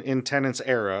season in Tennant's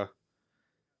era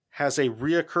has a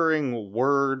reoccurring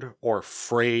word or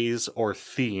phrase or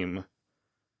theme,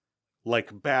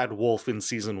 like Bad Wolf in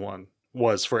season 1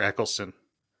 was for Eccleston.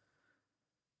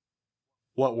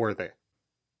 What were they?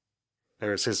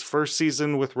 There's his first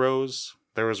season with Rose,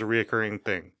 there was a reoccurring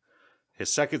thing.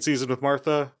 His second season with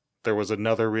Martha, there was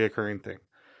another reoccurring thing.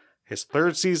 His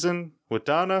third season with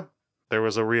Donna, there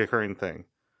was a reoccurring thing.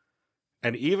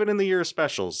 And even in the year of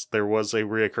specials, there was a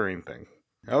reoccurring thing.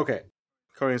 Okay.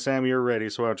 Cody and Sam, you're ready,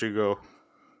 so why don't you go?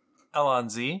 L on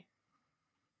Z.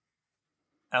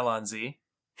 L on Z.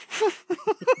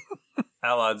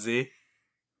 L on Z.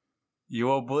 You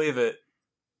won't believe it.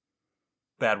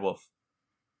 Bad Wolf.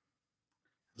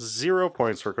 0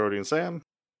 points for Cody and Sam.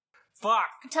 Fuck!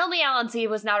 Tell me Alan Z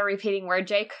was not a repeating word,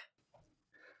 Jake.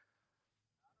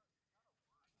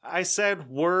 I said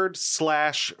word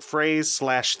 / phrase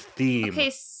 / theme. Okay,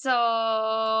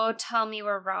 so tell me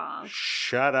we're wrong.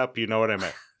 Shut up, you know what I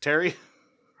meant. Terry?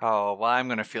 Oh, well, I'm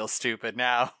going to feel stupid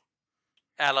now.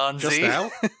 Alonzi. Just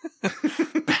now?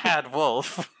 Bad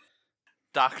Wolf.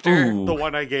 Doctor Ooh. The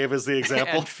one I gave as the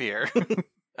example. and fear.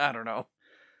 I don't know.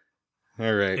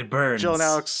 All right. It burns. Jill and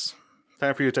Alex,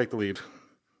 time for you to take the lead.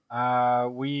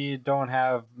 We don't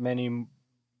have many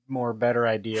more better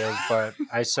ideas, but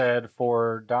I said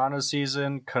for Donna's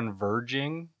season,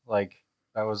 converging, like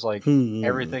that was like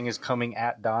everything is coming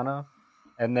at Donna,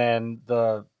 and then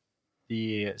the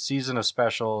season of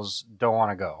specials don't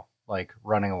want to go, like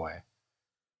running away.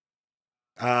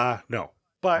 No.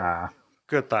 But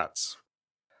good thoughts.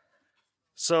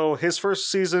 So his first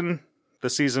season, the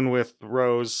season with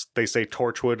Rose, they say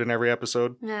Torchwood in every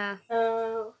episode. Yeah.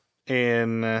 Oh.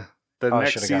 In the I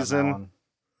next should've gotten that season, one.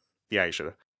 yeah, you should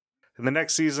have. In the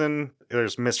next season,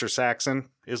 there's Mr. Saxon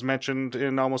is mentioned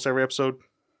in almost every episode.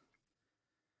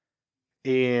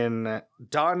 In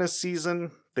Donna's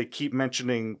season, they keep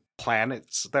mentioning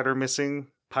planets that are missing.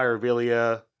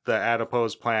 Pyrovilia, the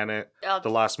adipose planet, the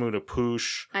lost moon of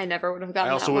Poosh. I never would have gotten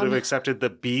I also that would have one. accepted the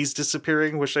bees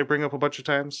disappearing, which they bring up a bunch of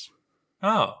times.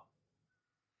 Oh.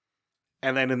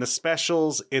 And then in the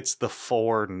specials, it's the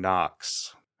 4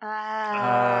 knocks.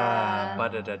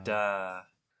 Ba-da-da-da.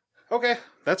 Okay,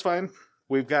 that's fine.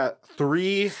 We've got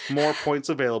 3 more points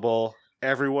available.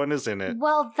 Everyone is in it.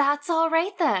 Well, that's all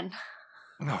right then.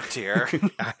 Oh dear.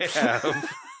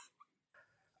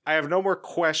 I have no more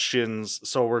questions,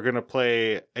 so we're going to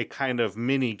play a kind of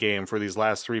mini game for these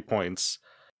last 3 points.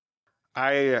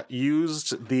 I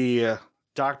used the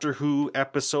Doctor Who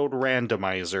episode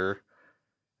randomizer,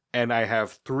 and I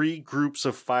have 3 groups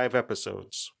of 5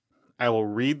 episodes. I will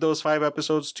read those 5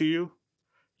 episodes to you.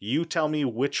 You tell me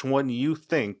which one you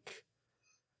think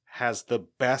has the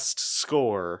best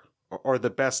score or the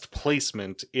best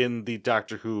placement in the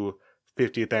Doctor Who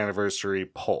 50th anniversary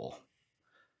poll.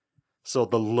 So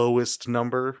the lowest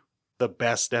number, the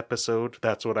best episode,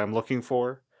 that's what I'm looking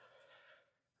for.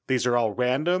 These are all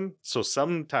random, so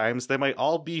sometimes they might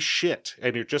all be shit,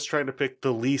 and you're just trying to pick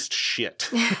the least shit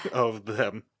of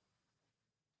them.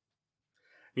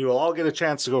 You will all get a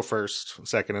chance to go first,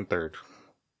 second, and third.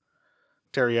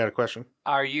 Terry, you had a question?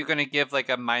 Are you going to give like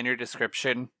a minor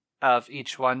description of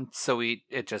each one so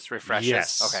it just refreshes?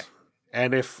 Yes. Okay.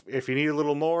 And if you need a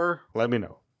little more, let me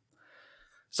know.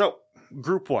 So,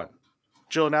 group 1.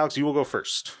 Jill and Alex, you will go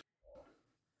first.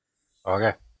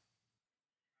 Okay.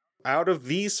 Out of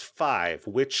these 5,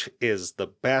 which is the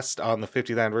best on the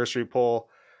 50th anniversary poll?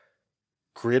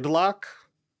 Gridlock,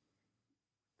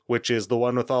 which is the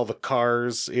one with all the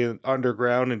cars in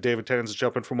underground and David Tennant's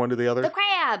jumping from one to the other. The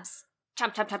crabs!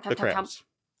 Chomp, chomp, chomp, The chomp, chomp, chomp. crabs.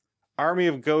 Army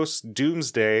of Ghosts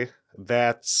Doomsday,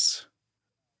 that's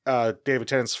David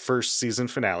Tennant's first season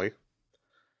finale.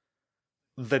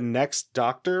 The Next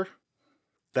Doctor,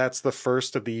 that's the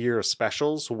first of the year of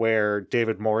specials where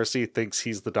David Morrissey thinks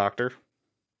he's the Doctor.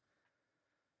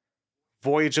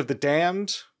 Voyage of the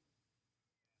Damned,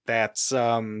 that's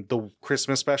the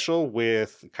Christmas special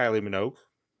with Kylie Minogue.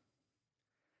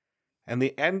 And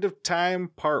The End of Time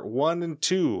Part 1 and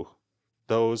 2,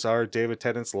 those are David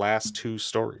Tennant's last 2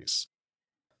 stories.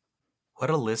 What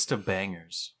a list of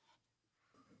bangers.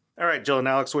 All right, Jill and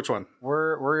Alex, which one?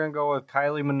 We're gonna go with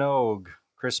Kylie Minogue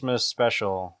Christmas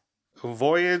special.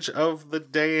 Voyage of the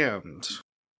Damned.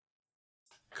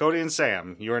 Cody and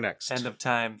Sam, you are next. End of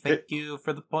time. Thank you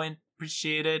for the point.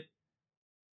 Appreciate it.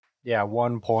 Yeah,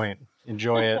 1 point.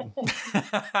 Enjoy it.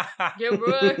 Get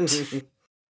wrecked.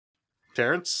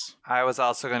 Terrence? I was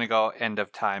also going to go end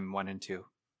of time 1 and 2.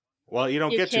 Well, you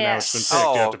don't You get to now. can't. It's been picked.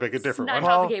 Oh. You have to pick a different Not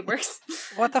one. how Well- the game works.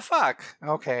 What the fuck?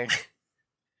 Okay.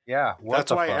 Yeah, what That's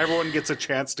the why fuck? everyone gets a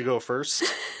chance to go first.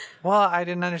 Well, I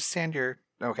didn't understand your.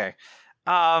 Okay.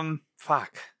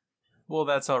 Fuck. Well,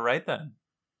 that's all right then.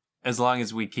 As long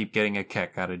as we keep getting a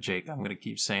kick out of Jake, I'm going to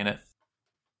keep saying it.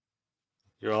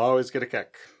 You'll always get a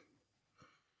kick.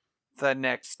 The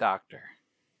Next Doctor.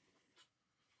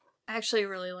 I actually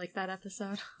really like that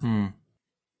episode.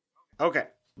 Okay.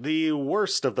 The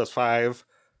worst of the 5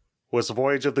 was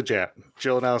Voyage of the Jet.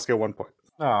 Jill and Alice get 1 point.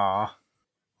 Aw.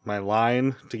 My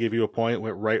line to give you a point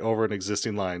went right over an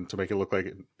existing line to make it look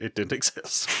like it didn't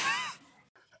exist.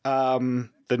 That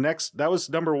was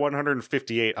number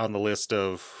 158 on the list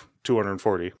of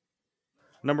 240.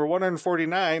 Number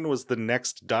 149 was The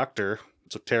Next Doctor,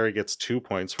 so Terry gets 2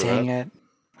 points for Dang that. it.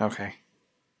 Okay.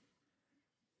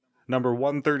 Number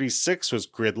 136 was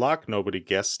Gridlock, nobody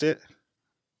guessed it.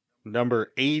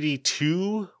 Number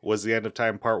 82 was The End of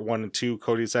Time Part 1 and 2.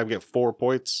 Cody and Sam get 4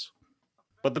 points.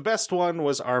 But the best one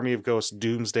was Army of Ghosts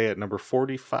Doomsday at number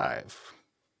 45.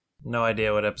 No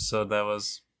idea what episode that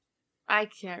was. I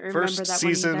can't remember First that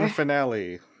season one either.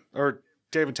 finale. Or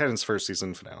David Tennant's first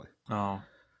season finale. Oh.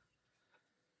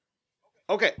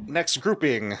 Okay, next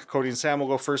grouping. Cody and Sam will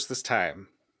go first this time.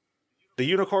 The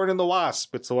Unicorn and the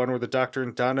Wasp. It's the one where the Doctor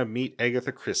and Donna meet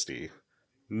Agatha Christie.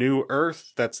 New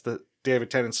Earth. That's the David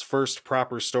Tennant's first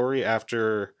proper story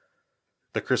after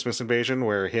the Christmas invasion,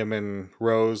 where him and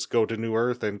Rose go to New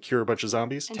Earth and cure a bunch of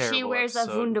zombies. And she Terrible wears a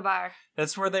episode. Wunderbar.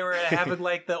 That's where they were having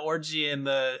like the orgy in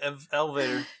the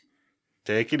elevator.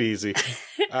 Take it easy.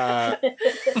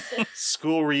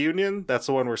 School Reunion. That's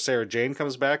the one where Sarah Jane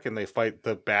comes back and they fight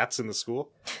the bats in the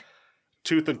school.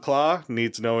 Tooth and Claw.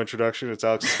 Needs no introduction. It's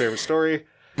Alex's favorite story.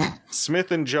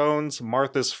 Smith and Jones.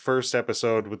 Martha's first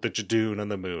episode with the Jadoon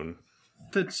and the moon.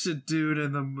 The Jadoon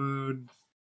and the moon.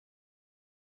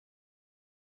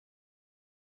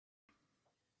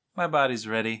 My body's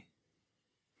ready.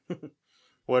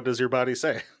 What does your body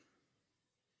say?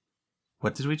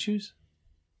 What did we choose?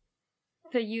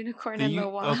 The Unicorn and the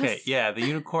Wasp. Okay, yeah, the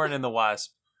Unicorn and the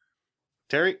Wasp.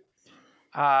 Terry?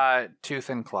 Tooth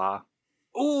and Claw.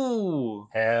 Ooh!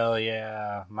 Hell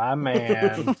yeah, my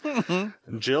man.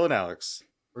 Jill and Alex.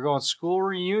 We're going School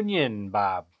Reunion,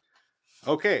 Bob.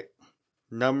 Okay.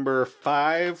 Number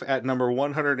 5 at number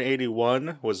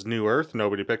 181 was New Earth.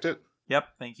 Nobody picked it. Yep,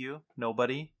 thank you.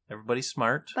 Nobody. Everybody's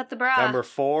smart. But the bra. Number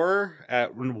 4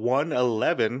 at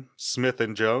 111, Smith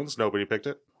and Jones. Nobody picked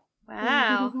it.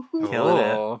 Wow. Killing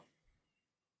it. Oh.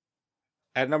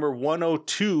 At number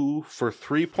 102 for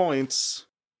 3 points,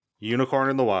 Unicorn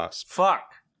and the Wasp. Fuck.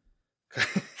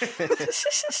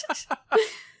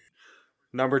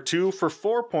 Number 2 for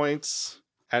 4 points,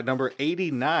 at number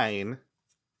 89,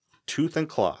 Tooth and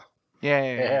Claw.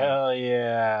 Yay. Hell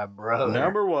yeah, brother.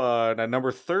 Number 1 at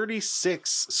number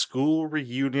 36, School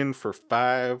Reunion for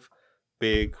 5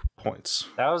 big points.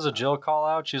 That was a Jill call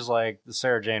out. She's like, the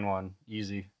Sarah Jane one.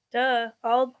 Easy. Duh.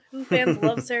 All Who fans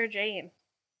love Sarah Jane.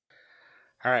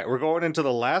 All right, we're going into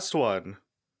the last one.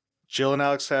 Jill and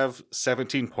Alex have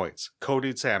 17 points. Cody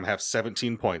and Sam have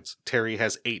 17 points. Terry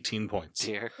has 18 points.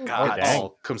 Dear It God.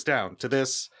 all comes down to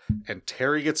this, and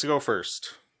Terry gets to go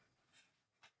first.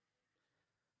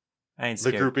 I ain't The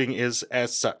scared. grouping is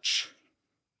as such.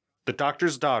 The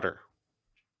Doctor's Daughter.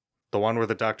 The one where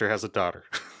the Doctor has a daughter.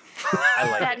 I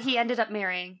like That it. he ended up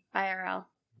marrying IRL.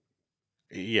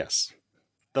 Yes.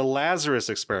 The Lazarus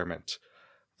Experiment.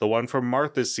 The one from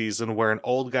Martha's season where an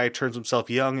old guy turns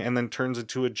himself young and then turns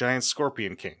into a giant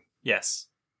scorpion king. Yes.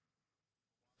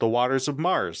 The Waters of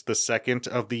Mars, the second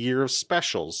of the year of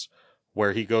specials,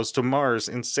 where he goes to Mars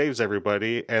and saves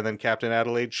everybody, and then Captain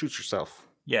Adelaide shoots herself.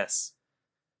 Yes.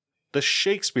 The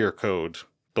Shakespeare Code,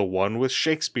 the one with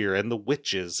Shakespeare and the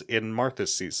witches in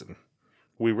Martha's season.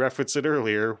 We referenced it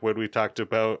earlier when we talked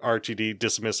about RTD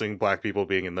dismissing black people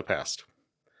being in the past.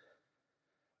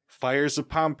 Fires of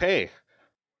Pompeii,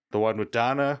 the one with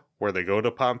Donna, where they go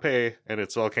to Pompeii and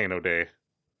it's Volcano Day.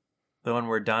 The one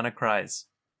where Donna cries.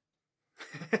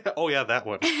 Oh yeah, that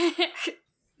one.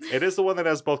 It is the one that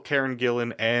has both Karen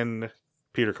Gillan and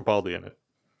Peter Capaldi in it.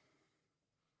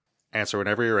 Answer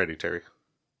whenever you're ready, Terry.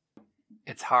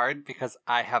 It's hard because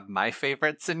I have my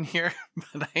favorites in here,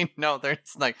 but I know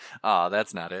there's like, oh,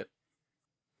 that's not it.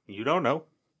 You don't know.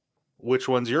 Which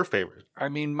one's your favorite? I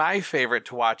mean, my favorite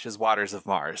to watch is Waters of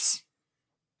Mars.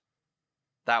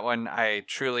 That one, I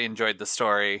truly enjoyed the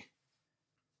story.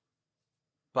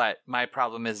 But my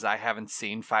problem is I haven't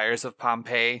seen Fires of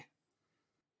Pompeii,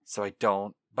 so I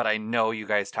don't. But I know you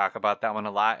guys talk about that one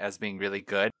a lot as being really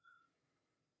good.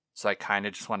 So I kind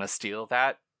of just want to steal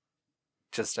that,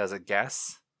 just as a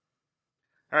guess.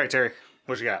 All right, Terry.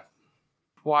 What you got?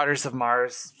 Waters of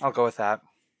Mars. I'll go with that.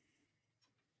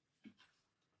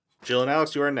 Jill and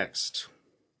Alex, you are next.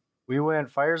 We went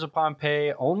Fires of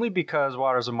Pompeii only because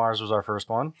Waters of Mars was our first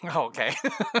one. Oh, okay.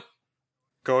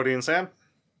 Cody and Sam?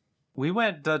 We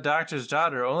went The Doctor's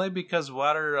Daughter only because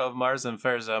Water of Mars and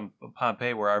Fires of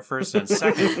Pompeii were our first and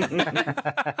second.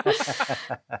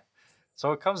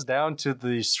 So it comes down to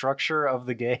the structure of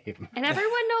the game. And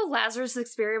everyone knows Lazarus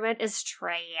Experiment is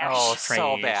trash. Oh,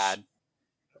 so Trash. bad.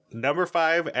 Number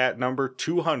 5 at number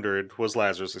 200 was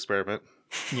Lazarus Experiment.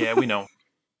 Yeah, we know.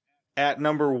 At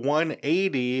number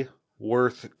 180,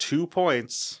 worth 2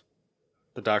 points,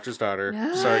 The Doctor's Daughter.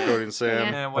 Sorry, Cody and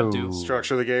Sam. And what do? Ooh.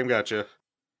 Structure of the game, gotcha.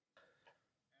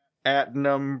 At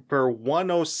number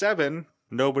 107,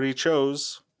 nobody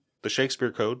chose The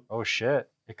Shakespeare Code. Oh shit.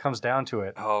 It comes down to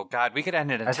it. Oh, God. We could end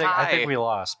in a I tie. think we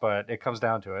lost, but it comes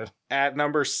down to it. At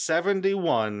number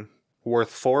 71, worth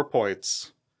 4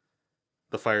 points,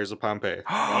 The Fires of Pompeii.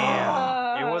 Damn.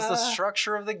 It was the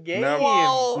structure of the game.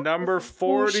 Number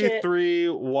 43,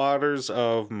 Waters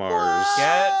of Mars.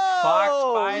 Get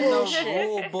fucked by the Bullshit.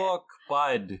 rule book,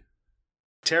 bud.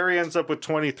 Terry ends up with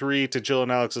 23 to Jill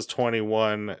and Alex's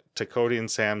 21 to Cody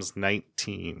and Sam's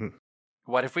 19.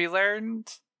 What if we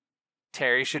learned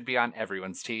Terry should be on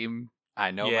everyone's team?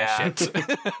 I know Yeah. my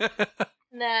shit.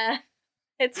 Nah,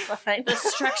 it's fine. The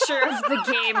structure of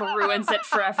the game ruins it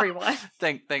for everyone.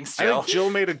 Thanks, I Jill. think Jill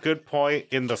made a good point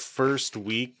in the first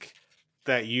week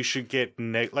that you should get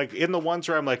like in the ones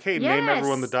where I'm like, hey, name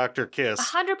everyone the Yes. Dr. Kiss.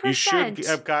 100%. You should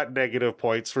have got negative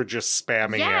points for just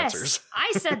spamming Yes, answers.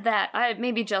 I said that.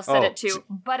 Maybe Jill said Oh, it too,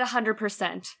 but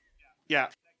 100%. Yeah.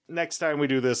 Next time we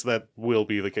do this, that will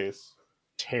be the case.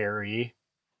 Terry.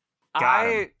 Got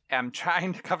I am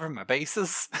trying to cover my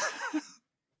bases.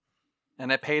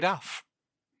 And it paid off.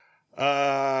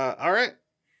 All right.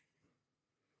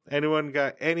 Anyone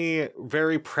got any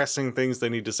very pressing things they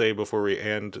need to say before we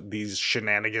end these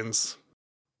shenanigans?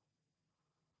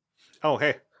 Oh,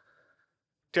 hey.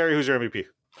 Terry, who's your MVP?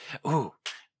 Ooh,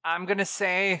 I'm going to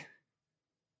say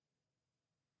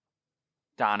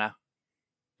Donna.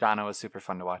 Donna was super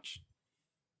fun to watch.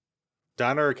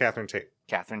 Donna or Catherine Tate?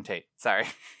 Catherine Tate. Sorry.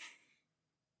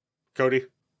 Cody?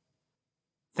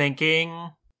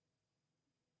 Thinking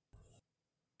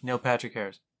Neil Patrick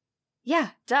Harris. Yeah,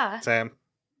 duh. Sam?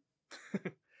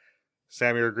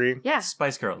 Sam, you're agreeing? Yeah.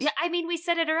 Spice Girls. Yeah, I mean, we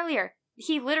said it earlier.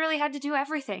 He literally had to do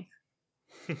everything.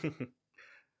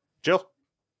 Jill?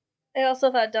 I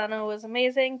also thought Donna was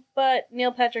amazing, but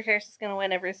Neil Patrick Harris is going to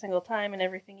win every single time in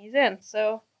everything he's in.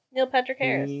 So, Neil Patrick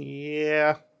Harris.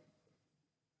 Yeah.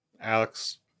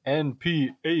 Alex?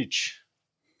 NPH.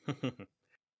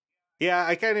 Yeah,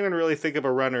 I can't even really think of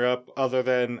a runner-up other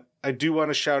than I do want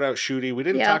to shout out Shooty. We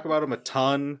didn't Yeah. talk about him a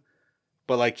ton,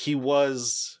 but like he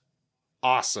was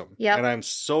awesome. Yep. And I'm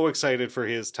so excited for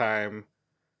his time.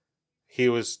 He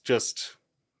was just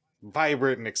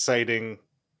vibrant and exciting.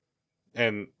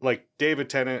 And like David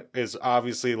Tennant is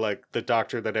obviously like the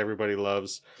doctor that everybody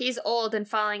loves. He's old and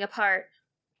falling apart.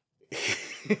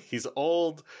 He's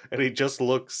old and he just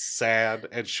looks sad,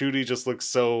 and Shooty just looks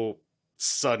so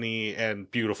sunny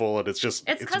and beautiful, and it's It's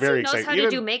because very he knows exciting. how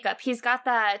to do makeup. He's got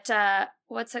that,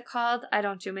 what's it called? I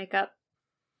don't do makeup.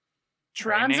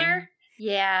 Training? Bronzer?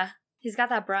 Yeah. He's got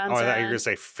that bronzer. Oh, I thought you were on. going to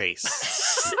say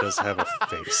face. He does have a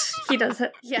face. He does,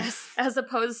 yes, as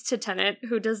opposed to Tennant,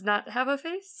 who does not have a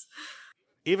face.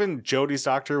 Even Jodie's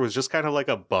doctor was just kind of like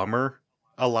a bummer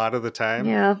a lot of the time.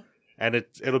 Yeah. And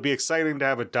it'll be exciting to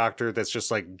have a doctor that's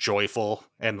just like joyful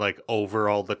and like over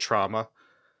all the trauma.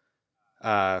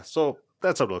 So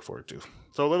that's what to look forward to.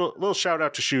 So a little shout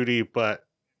out to Shooty, but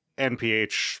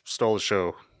NPH stole the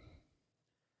show.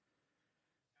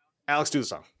 Alex, do the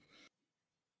song.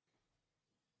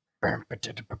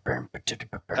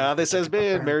 This has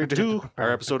been Married to Who,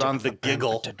 our episode on the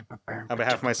Giggle. On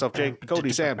behalf of myself, Jake,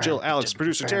 Cody, Sam, Jill, Alex,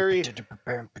 producer Terry,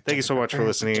 thank you so much for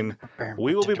listening.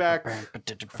 We will be back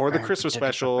for the Christmas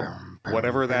special,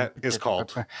 whatever that is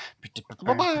called.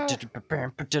 Bye-bye.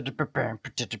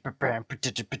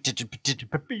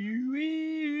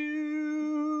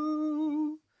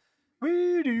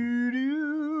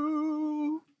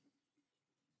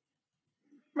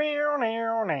 Meow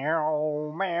meow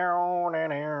meow meow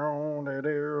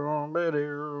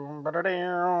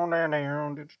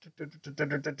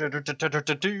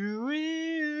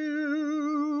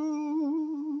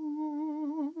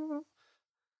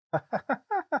meow.